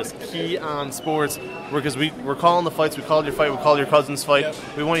Sports. Remember this, Key On Sports, because we're calling the fights. We called your fight. We called your cousin's fight. Yep.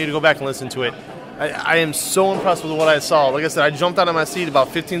 We want you to go back and listen to it. I am so impressed with what I saw. Like I said, I jumped out of my seat about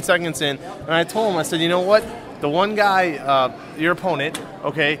 15 seconds in, and I told him, I said, you know what? The one guy, your opponent,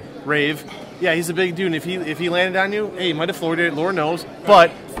 okay, Rave, yeah, he's a big dude, and if he landed on you, hey, he might have floored it, Lord knows. But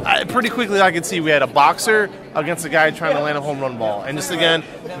pretty quickly I could see we had a boxer against a guy trying to land a home run ball. And just, again,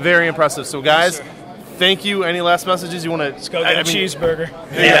 very impressive. So, guys, thank you. Any last messages you want to? Let's go get a cheeseburger.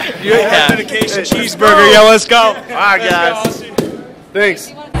 Yeah. dedication cheeseburger. Yeah, let's go. All right, guys.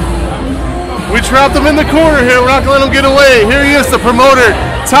 Thanks. We trapped him in the corner here. We're not going to let him get away. Here he is, the promoter,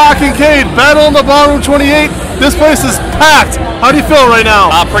 Todd Kincaid, Battle in the Ballroom 28. This place is packed. How do you feel right now?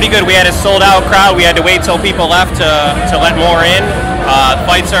 Pretty good. We had a sold-out crowd. We had to wait till people left to let more in.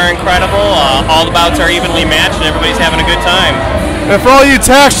 Fights are incredible. All the bouts are evenly matched, and everybody's having a good time. And for all you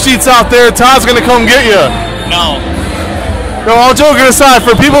tax cheats out there, Todd's going to come get you. No. No, all joking aside,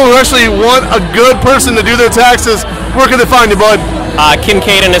 for people who actually want a good person to do their taxes, where can they find you, bud?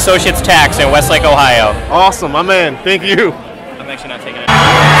 Kincaid and Associates Tax in Westlake, Ohio. Awesome, my man. Thank you. I'm actually not taking it.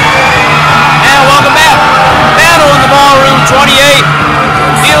 And welcome back. Battle in the Ballroom 28.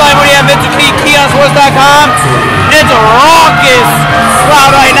 Eli Mooney at Mr. Key, KeyOnSports.com. It's a raucous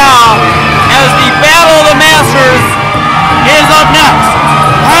crowd right now as the Battle of the Masters is up next.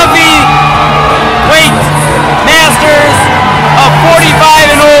 Heavyweight Masters of 45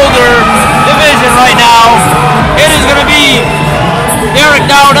 and older division right now. It is going to be Derek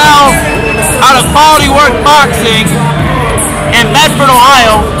Dowdell out of Quality Work Boxing in Medford,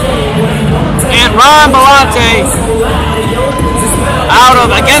 Ohio, and Ron Bellante out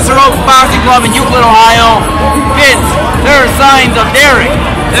of Against the Ropes Boxing Club in Euclid, Ohio. Kids, there are signs of Derek,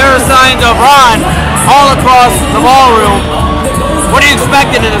 there are signs of Ron all across the ballroom. What are you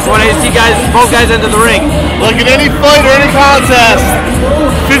expecting in this one? I see both guys into the ring. Like in any fight or any contest,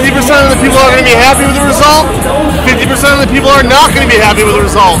 50% of the people are going to be happy with the result, 50% of the people are not going to be happy with the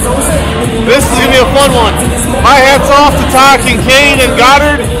result. This is going to be a fun one. My hat's off to Todd Kincaid and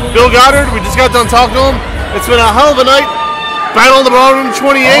Bill Goddard. We just got done talking to him. It's been a hell of a night. Battle in the Ballroom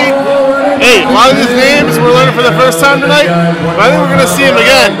 28. Hey, a lot of these names we're learning for the first time tonight, but I think we're going to see them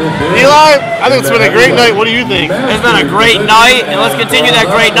again. Eli, I think it's been a great night. What do you think? It's been a great night, and let's continue that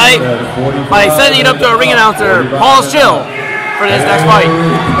great night by sending it up to our ring announcer, Paul Schill, for this next fight.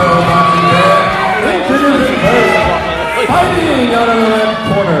 Fighting out of the left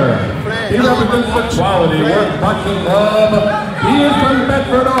corner. He represents the Quality Work Boxing Club. He is from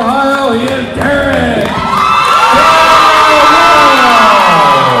Medford, Ohio. He is Derek.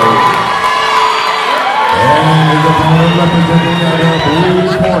 And his opponent representing the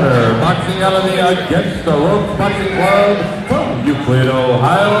blue corner, boxing out of the Against the Ropes Boxing Club from Euclid,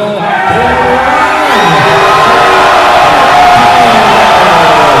 Ohio.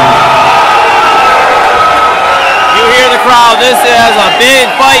 Crowd, this has a big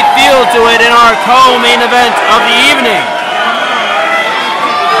fight feel to it in our co-main event of the evening.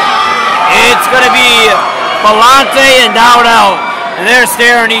 It's going to be Bellante and Dowdell, and they're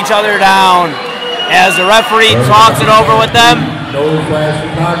staring each other down as the referee talks it over with them. No flash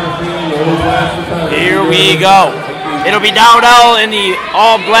photography Here we go. It'll be Dowdell in the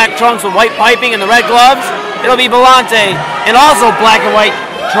all black trunks with white piping and the red gloves. It'll be Belante in also black and white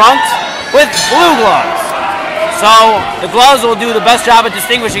trunks with blue gloves. So the gloves will do the best job at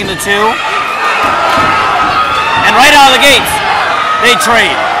distinguishing the two. And right out of the gates, they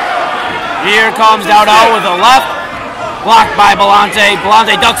trade. Here comes Dowdell with a left, blocked by Belante.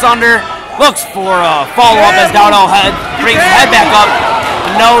 Belante ducks under, looks for a follow-up as Dowdell brings his head back up.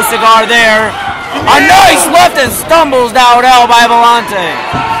 No cigar there. A nice left and stumbles Dowdell by Belante.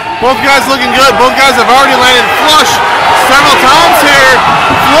 Both guys looking good. Both guys have already landed flush several times here.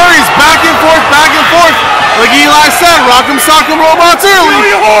 Flurries back and forth, back and forth. Like Eli said, rock'em sock'em robots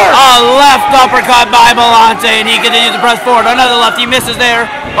early. A left uppercut by Belante, and he continues to press forward. Another left, he misses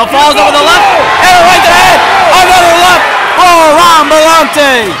there, but falls over the left, and right to the head. Another left for Ron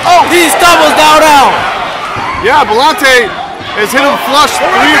Belante. He stumbles Dowdell. Yeah, Belante has hit him flush 3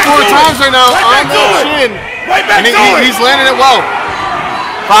 or 4 times right now on the chin. And he's landing it well.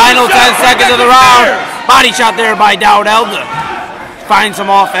 Final 10 seconds of the round. Body shot there by Dowdell to find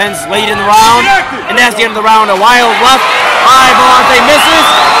some offense late in the round. And that's the end of the round. A wild left by Belante misses.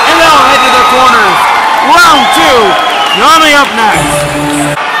 And they'll head to their corners. Round 2 coming up next.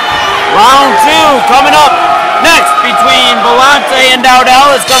 Round 2 coming up next between Belante and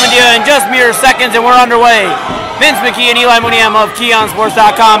Dowdell. It's coming to you in just mere seconds, and we're underway. Vince McKee and Eli Muniam of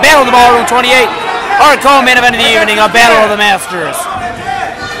KeonSports.com. Battle of the Ballroom 28. Our co-main event of the evening, a Battle of the Masters.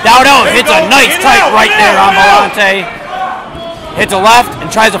 Dowdell hits a nice tight right there on Belante. Hits a left and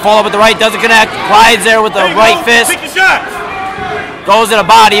tries to follow up with the right. Doesn't connect. Glides there with the right fist. Goes to the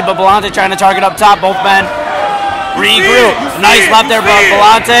body, but Belante trying to target up top. Both men regroup. Nice left there from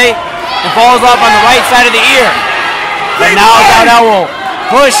Belante. And falls off on the right side of the ear. But now Dowdell will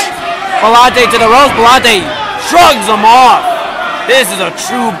push Belante to the ropes. Belante shrugs him off. This is a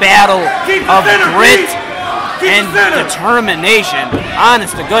true battle of grit and determination.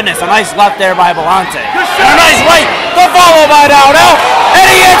 Honest to goodness, a nice left there by Belante. And a nice right to follow by Dowdell. And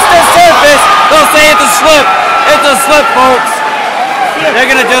he hits the surface. They'll say it's a slip. It's a slip, folks. They're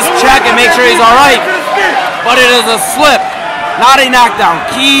going to just check and make sure he's all right. But it is a slip, not a knockdown.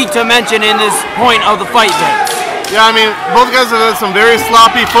 Key to mention in this point of the fight, Vince. Yeah, I mean, both guys have had some very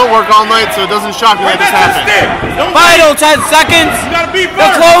sloppy footwork all night, so it doesn't shock me that this happened. Final 10 seconds. The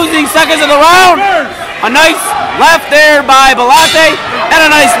closing seconds of the round. A nice left there by Belante, and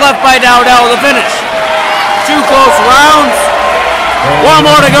a nice left by Dowdell to finish. 2 close rounds. 1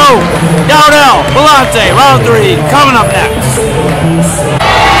 more to go. Dowdell, Belante, round 3 coming up next.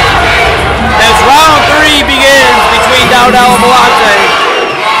 As round 3 begins between Dowdell and Belante,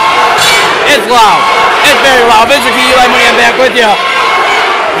 it's loud. It's very loud. Vince McKee, Eli Muniam back with you.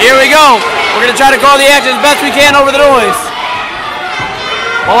 Here we go. We're going to try to call the action as best we can over the noise.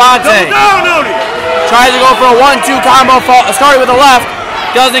 Belante tries to go for a 1-2 combo, starting with the left.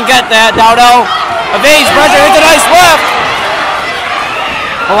 Doesn't get that. Dowdell evades pressure, hits a nice left.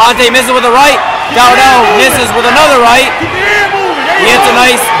 Belante misses with the right. Dowdell misses with another right. He hits a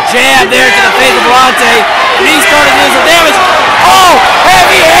nice jab there to the face of Belante. And he's starting to do some damage. Oh,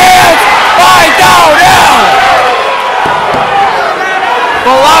 heavy hands by Dowdell.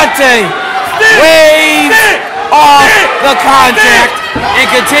 Belante waves off the contact and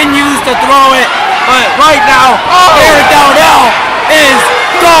continues to throw it. But right now, Eric Dowdell is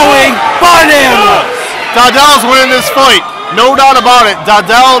going bananas. Dowdell's winning this fight. No doubt about it.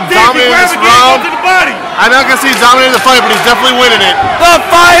 Dowdell dominated this round. I'm not going to say he's dominated the fight, but he's definitely winning it. The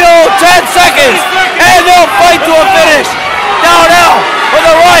final 10 seconds, and they'll fight to a finish. Dowdell with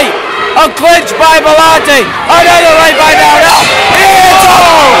a right, a clinch by Belante, another right by Dowdell. It's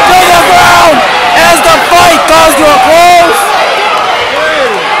to the ground as the fight comes to a close.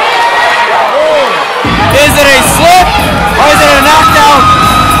 Is it a slip or is it a knockdown?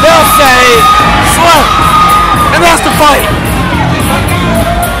 They'll say slip, and that's the fight.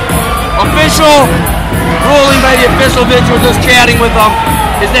 Official ruling by the official. Vince was just chatting with them.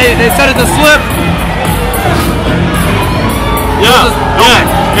 They said it's a slip. Yeah.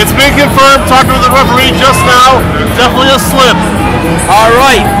 It's been confirmed. Talking with the referee just now. Definitely a slip. All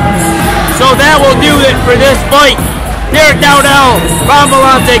right. So that will do it for this fight. Eric Dowdell, Ron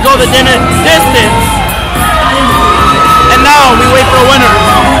Belante go the distance. And now we wait for a winner.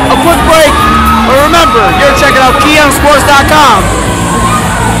 A quick break. But remember, you're checking out KeonSports.com.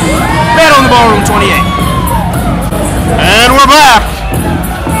 Battle in the Ballroom 28. And we're back.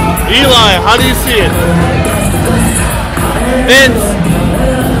 Eli, how do you see it? Vince,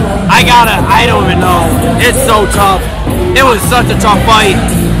 I don't even know. It's so tough. It was such a tough fight.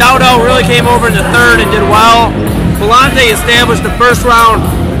 Dowdell really came over in the third and did well. Belante established the first round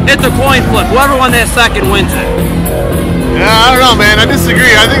It's a coin flip. Whoever won that second wins it. Yeah, I don't know, man. I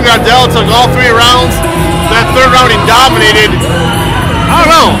disagree. I think Dardell took all 3 rounds. That third round he dominated. I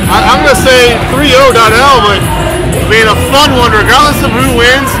don't know. I'm going to say 3-0 Dardell, but I mean, a fun one regardless of who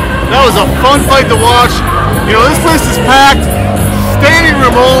wins. That was a fun fight to watch. You know, this place is packed. Standing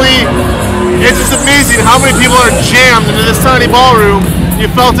room only. It's just amazing how many people are jammed into this tiny ballroom. You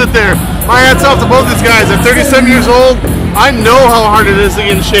felt it there. My hats off to both these guys. At 37 years old, I know how hard it is to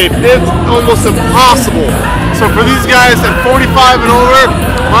get in shape. It's almost impossible. So for these guys at 45 and over,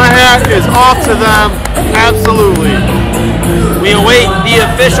 my hat is off to them. Absolutely. We await the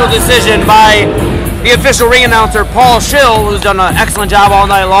official decision by the official ring announcer, Paul Schill, who's done an excellent job all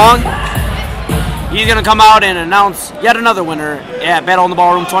night long. He's going to come out and announce yet another winner at Battle in the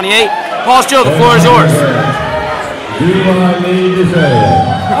Ballroom 28. Paul Schill, the floor is yours. Do I need to say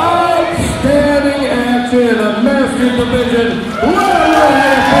outstanding action in the Masters division.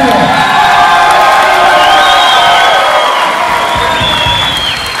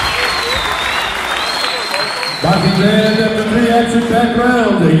 Boxing fans, after 3 action-packed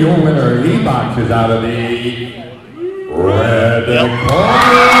rounds, your winner, he boxes out of the red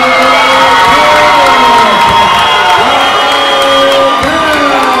corner.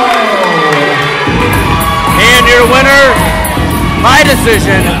 Your winner by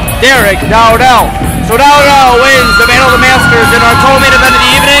decision, Derek Dowdell. So Dowdell wins the Battle of the Masters in our co-main event of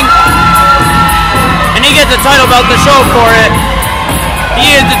the evening, and he gets the title belt to show for it.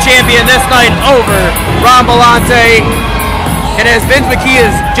 He is the champion this night over Ron Bellante, and as Vince McKee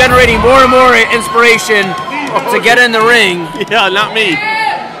is generating more and more inspiration to get in the ring. Yeah, not me.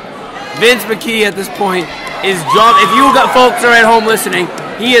 Vince McKee at this point is if you got folks are at home listening,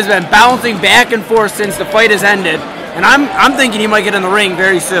 he has been bouncing back and forth since the fight has ended, and I'm thinking he might get in the ring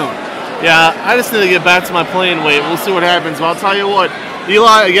very soon. Yeah, I just need to get back to my playing weight. We'll see what happens. But I'll tell you what,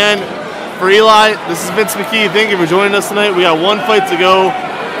 Eli, again, for Eli, this is Vince McKee. Thank you for joining us tonight. We got 1 fight to go.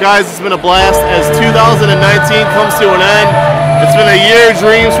 Guys, it's been a blast as 2019 comes to an end. It's been a year of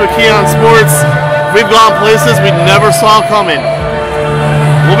dreams for Keon Sports. We've gone places we never saw coming.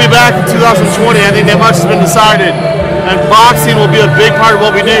 We'll be back in 2020. I think that much has been decided. And boxing will be a big part of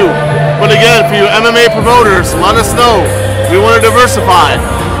what we do. But again, for you MMA promoters, let us know. We want to diversify.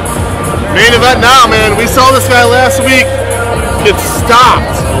 Main event now, man. We saw this guy last week get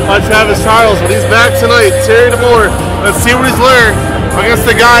stopped by Travis Charles, but he's back tonight. Terry DeMore. Let's see what he's learned against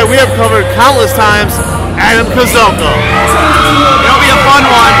the guy we have covered countless times, Adam Kozolka. It'll be a fun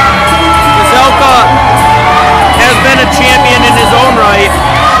one. Kozolka has been a champion in his own right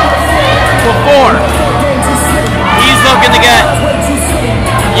before. He's looking to get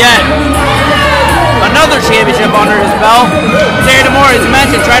yet another championship under his belt. Terry DeMore, as you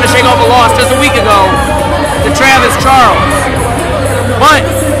mentioned, tried to shake off a loss just a week ago to Travis Charles. But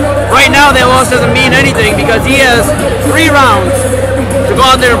right now that loss doesn't mean anything because he has 3 rounds to go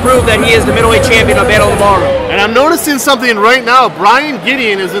out there and prove that he is the middleweight champion of Battle of the Ballroom. And I'm noticing something right now. Brian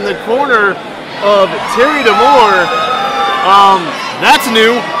Gideon is in the corner of Terry DeMore. That's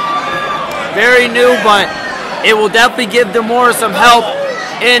new. Very new, but it will definitely give DeMore some help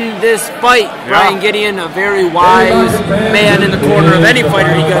in this fight. Yeah. Brian Gideon, a very wise man in the corner of any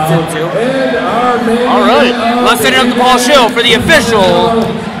fighter he gets into. All right. Let's send it up to Paul Schill for the official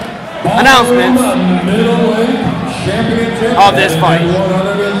announcements of this fight.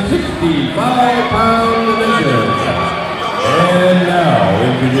 And now,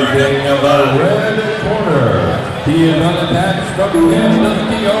 introducing the red corner. He is unattached from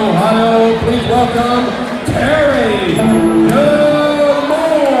Kansas, Ohio. Please welcome Terry DeMore.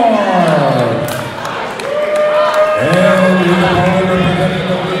 And in the corner representing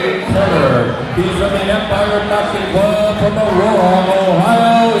the blue corner, he's from the Empire Boxing Club from Aurora,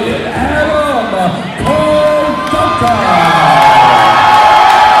 Ohio. It's Adam Kozolka.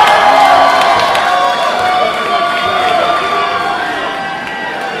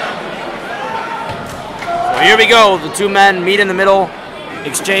 Here we go. The 2 men meet in the middle,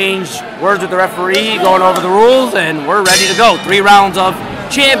 exchange words with the referee, going over the rules, and we're ready to go. 3 rounds of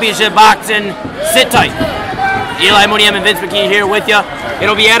championship boxing. Sit tight. Eli Muniem and Vince McKee here with you.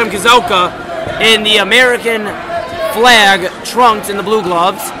 It'll be Adam Kozolka in the American flag trunks and the blue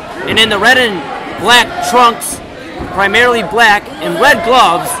gloves, and in the red and black trunks, primarily black and red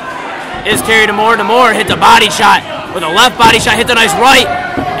gloves, is Terry DeMore. DeMore hits a body shot with a left body shot, hits a nice right.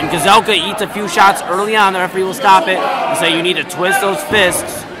 And Kozolka eats a few shots early on. The referee will stop it and say you need to twist those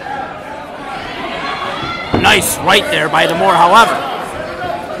fists. Nice right there by DeMore, however.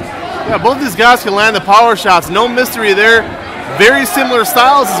 Yeah, both these guys can land the power shots. No mystery there. very similar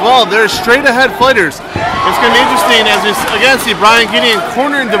styles as well. They're straight ahead fighters. It's going to be interesting as we again see Brian Gideon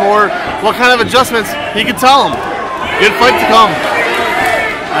cornering D'Amore, what kind of adjustments he can tell him. Good fight to come.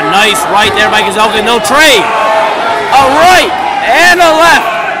 A nice right there by Gazelka, no trade. A right and a left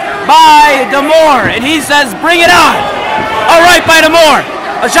by D'Amore, and he says, bring it on. A right by D'Amore.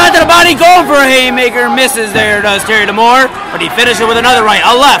 A shot to the body, going for a haymaker, misses there, does Terry D'Amore, but he finishes with another right,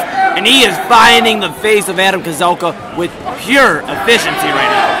 a left, and he is finding the face of Adam Gazelka with pure efficiency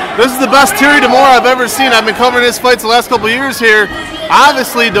right now. This is the best Terry D'Amore I've ever seen. I've been covering his fights the last couple of years here.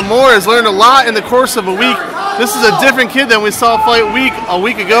 Obviously, D'Amore has learned a lot in the course of a week. This is a different kid than we saw fight a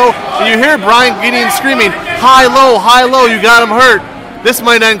week ago. And you hear Brian Gideon screaming, high, low, you got him hurt. This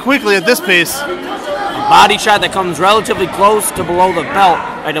might end quickly at this pace. A body shot that comes relatively close to below the belt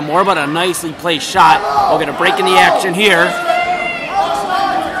by D'Amore, but a nicely placed shot. We're going to break in the action here.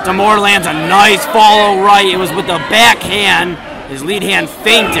 D'Amore lands a nice follow right. It was with the backhand. His lead hand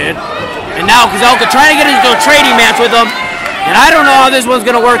feinted. And now Gazelka trying to get into a trading match with him. And I don't know how this one's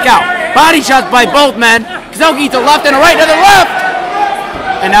going to work out. Body shots by both men. Gazelka eats a left and a right to the left.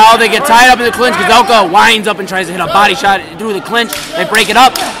 And now they get tied up in the clinch. Gazelka winds up and tries to hit a body shot through the clinch. They break it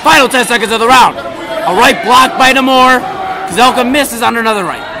up. Final 10 seconds of the round. A right blocked by D'Amore. Gazelka misses on another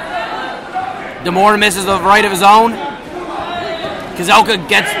right. D'Amore misses the right of his own. Gazelka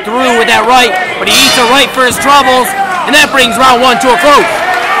gets through with that right, but he eats a right for his troubles, and that brings round 1 to a close.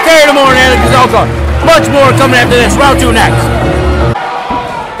 Terry D'Amore and Adam Gazelka. Much more coming after this. Round 2 next.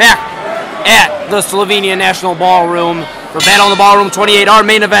 Back at the Slovenian National Ballroom for Battle in the Ballroom 28, our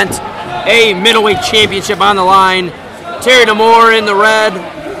main event, a middleweight championship on the line. Terry D'Amore in the red,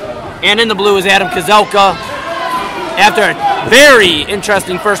 and in the blue is Adam Gazelka. After a very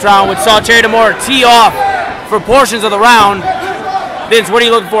interesting first round, which saw Terry D'Amore tee off for portions of the round. Vince, what are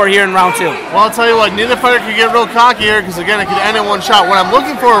you looking for here in round 2? Well, I'll tell you what, neither fighter could get real cocky here because, again, it could end in one shot. What I'm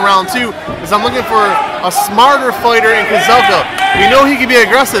looking for in round 2 is I'm looking for a smarter fighter in Gazelka. We know he can be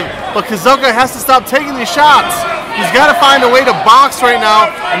aggressive, but Gazelka has to stop taking these shots. He's got to find a way to box right now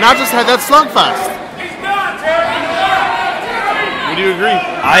and not just have that slugfest. Would you agree?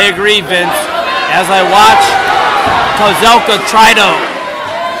 I agree, Vince. As I watch Gazelka try to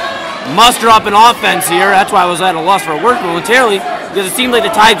muster up an offense here, that's why I was at a loss for words momentarily, because it seemed like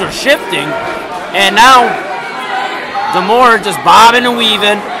the tides are shifting, and now D'Amore just bobbing and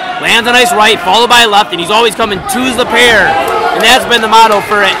weaving, lands a nice right, followed by a left, and he's always coming two's the pair, and that's been the motto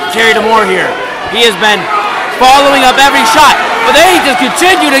for Terry D'Amore here. He has been following up every shot, but they just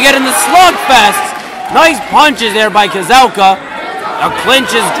continue to get in the slugfest. Nice punches there by Gazelka. A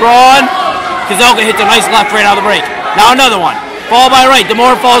clinch is drawn. Gazelka hits a nice left right out of the break. Now another one, followed by right.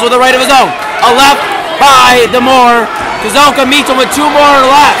 D'Amore falls with a right of his own. A left by D'Amore. Gazelka meets him with 2 more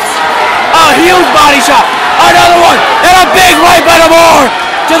lefts. A huge body shot. Another one. And a big right by D'Amore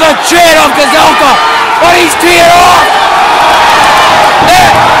to the chin of Gazelka. But he's teeing off.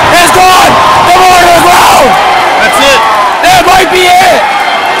 It is gone. D'Amore to the ground. That's it. That might be it.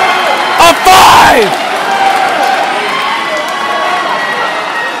 A 5.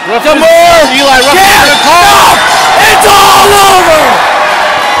 D'Amore. Eli Yes. Stop. It's all over.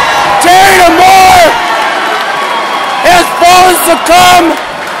 Terry D'Amore has fallen succumb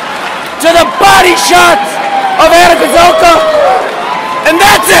to the body shots of Adam Gazelka, and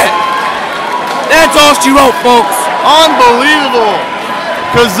that's it. That's all she wrote, folks. Unbelievable.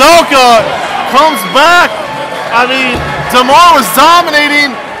 Gazelka comes back. I mean, D'Amore was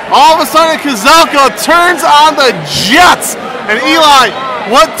dominating. All of a sudden, Gazelka turns on the Jets. And Eli,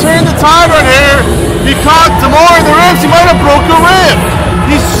 what turned the tide right here? He caught D'Amore in the ribs. He might have broke a rib.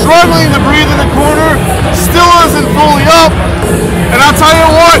 He's struggling to breathe in the corner. Still isn't fully up. And I'll tell you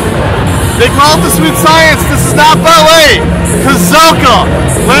what, they call it the sweet science. This is not ballet. Gazelka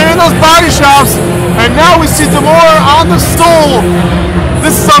landing those body shots. And now we see D'Amore on the stool.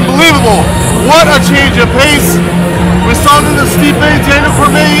 This is unbelievable. What a change of pace. We saw it in the Stipe Daniel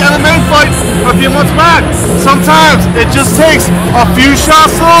Cormier MMA fight a few months back. Sometimes it just takes a few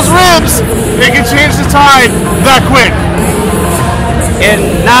shots to those ribs. It can change the tide that quick.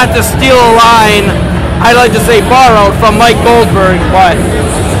 And not to steal a line, I'd like to say borrowed from Mike Goldberg, but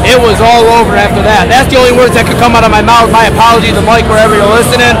it was all over after that. That's the only words that could come out of my mouth. My apologies to Mike wherever you're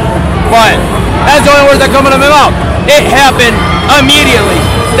listening, but that's the only words that come out of my mouth. It happened immediately.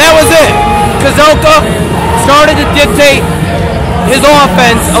 That was it. Gazelka started to dictate his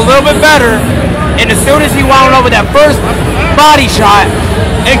offense a little bit better, and as soon as he wound up with that first body shot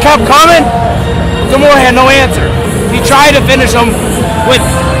and kept coming, D'Amore had no answer. He tried to finish him with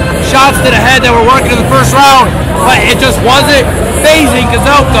shots to the head that were working in the first round, but it just wasn't phasing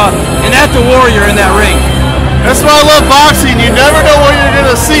Gazelka, and that's a warrior in that ring. That's why I love boxing. You never know what you're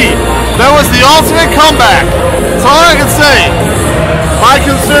going to see. That was the ultimate comeback. That's all I can say. My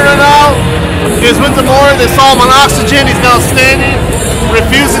concern right now is with Demore. They saw him on oxygen. He's now standing,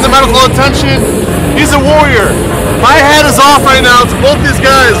 refusing the medical attention. He's a warrior. My hat is off right now to both these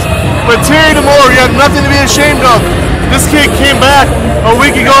guys. But Terry Demore, you have nothing to be ashamed of. This kid came back a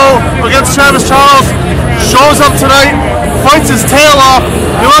week ago against Travis Charles, shows up tonight, fights his tail off.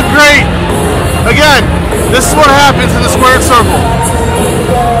 He looked great. Again, this is what happens in the squared circle.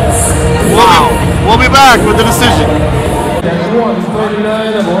 We'll be back with the decision.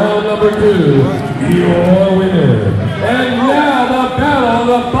 139 of round number 2, your winner. And now the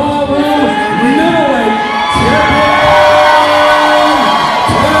battle of the ballroom middleweight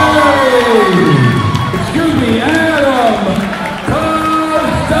champion, Adam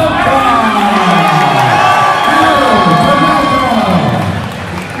Kazalka.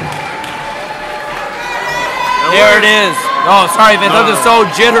 There it is. Oh, sorry, Vince. I'm just so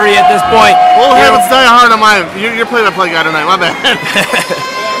jittery at this point. Old habits die hard on mine. You're play-by-play guy tonight. My bad.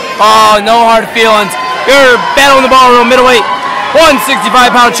 Oh, no hard feelings. Your battle in the ballroom middleweight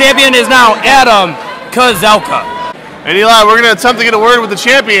 165-pound champion is now Adam Kazalka. And Eli, we're going to attempt to get a word with the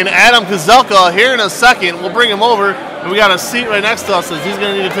champion, Adam Kazalka, here in a second. We'll bring him over, and we got a seat right next to us, so he's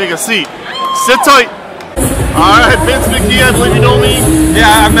going to need to take a seat. Sit tight. All right, Vince McKee, I believe you know me.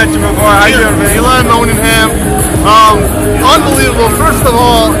 Yeah, I've met you before. How you doing, Vince? Eli Moningham. Unbelievable. First of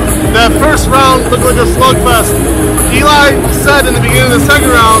all, that first round looked like a slugfest. Eli said in the beginning of the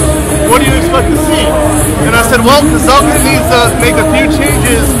second round, what do you expect to see? And I said, well, Kazalka needs to make a few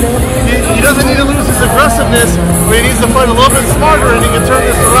changes. He doesn't need to lose his aggressiveness, but he needs to fight a little bit smarter and he can turn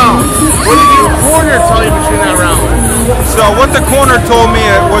this around. What did your corner tell you between that round? So what the corner told me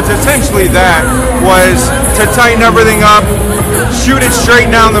was essentially was to tighten everything up, shoot it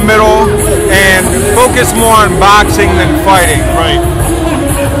straight down the middle, and focus more on boxing than fighting. Right.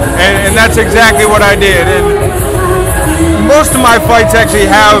 And that's exactly what I did. And most of my fights actually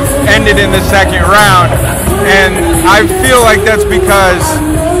have ended in the second round, and I feel like that's because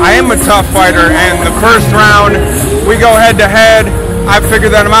I am a tough fighter, and the first round we go head to head. I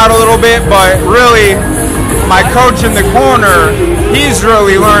figured that I'm out a little bit, but really my coach in the corner, he's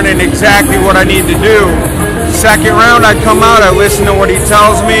really learning exactly what I need to do. Second round, I come out, I listen to what he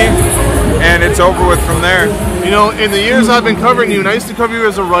tells me, and it's over with from there. You know, in the years I've been covering you, and I used to cover you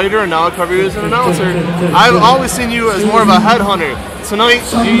as a writer, and now I cover you as an announcer, I've always seen you as more of a headhunter. Tonight,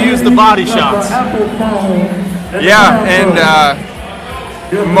 you used the body shots. Yeah, and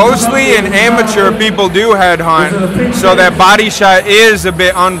mostly in amateur, people do headhunt, so that body shot is a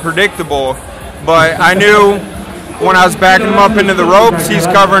bit unpredictable. But I knew when I was backing him up into the ropes, he's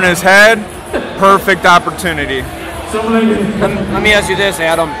covering his head. Perfect opportunity. Let me ask you this,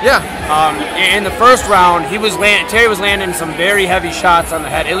 Adam. Yeah. In the first round, Terry was landing some very heavy shots on the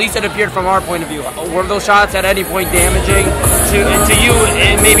head. At least it appeared from our point of view. Were those shots at any point damaging to you,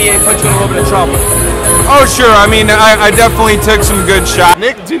 and maybe it put you in a little bit of trouble? Oh, sure. I mean, I definitely took some good shots.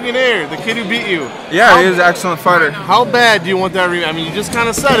 Nick Duguinaire, the kid who beat you. Yeah, he was an excellent fighter. How bad do you want that rematch? I mean, you just kind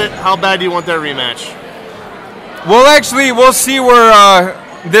of said it. How bad do you want that rematch? Well, actually, we'll see where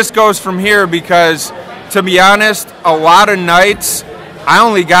this goes from here because, to be honest, a lot of nights I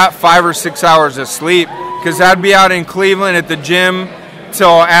only got 5 or 6 hours of sleep because I'd be out in Cleveland at the gym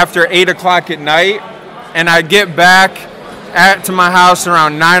till after 8 o'clock at night, and I'd get back to my house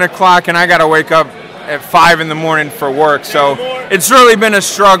around 9 o'clock, and I got to wake up at 5 in the morning for work. So it's really been a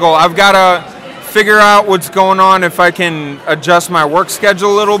struggle. I've got to figure out what's going on, if I can adjust my work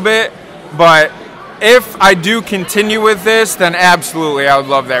schedule a little bit. But if I do continue with this, then absolutely I would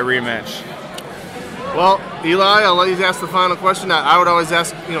love that rematch. Well, Eli, I'll let you ask the final question. I would always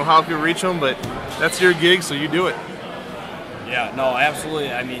ask, how can you reach them, but that's your gig, so you do it. Yeah, no,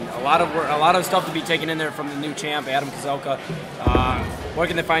 absolutely. I mean, a lot of work, a lot of stuff to be taken in there from the new champ, Adam Kazalka. Where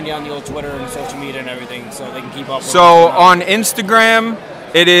can they find you on the old Twitter and social media and everything so they can keep up with So on Instagram,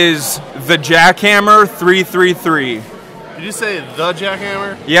 it is the Jackhammer 333. Did you say the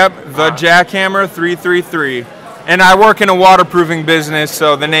Jackhammer? Yep, the Jackhammer 333. And I work in a waterproofing business,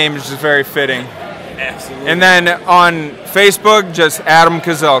 so the name is just very fitting. Absolutely. And then on Facebook, just Adam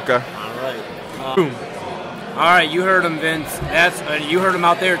Kazalka. All right. Boom. All right, you heard him, Vince. You heard him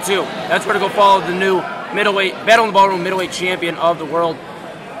out there too. That's where to go follow the new middleweight Battle in the Ballroom middleweight champion of the world,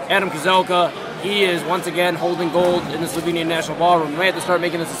 Adam Kazalka. He is once again holding gold in the Slovenian National Ballroom. You may have to start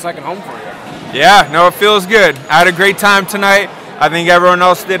making this a second home for you. Yeah, no, it feels good. I had a great time tonight. I think everyone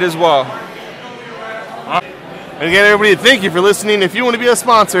else did as well. And again, everybody, thank you for listening. If you want to be a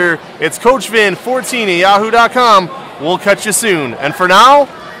sponsor, it's CoachVin14 at yahoo.com. We'll catch you soon. And for now,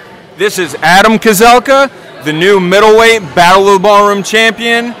 this is Adam Kazalka the new middleweight Battle of the Ballroom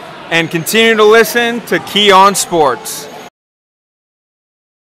champion, and continue to listen to Key on Sports.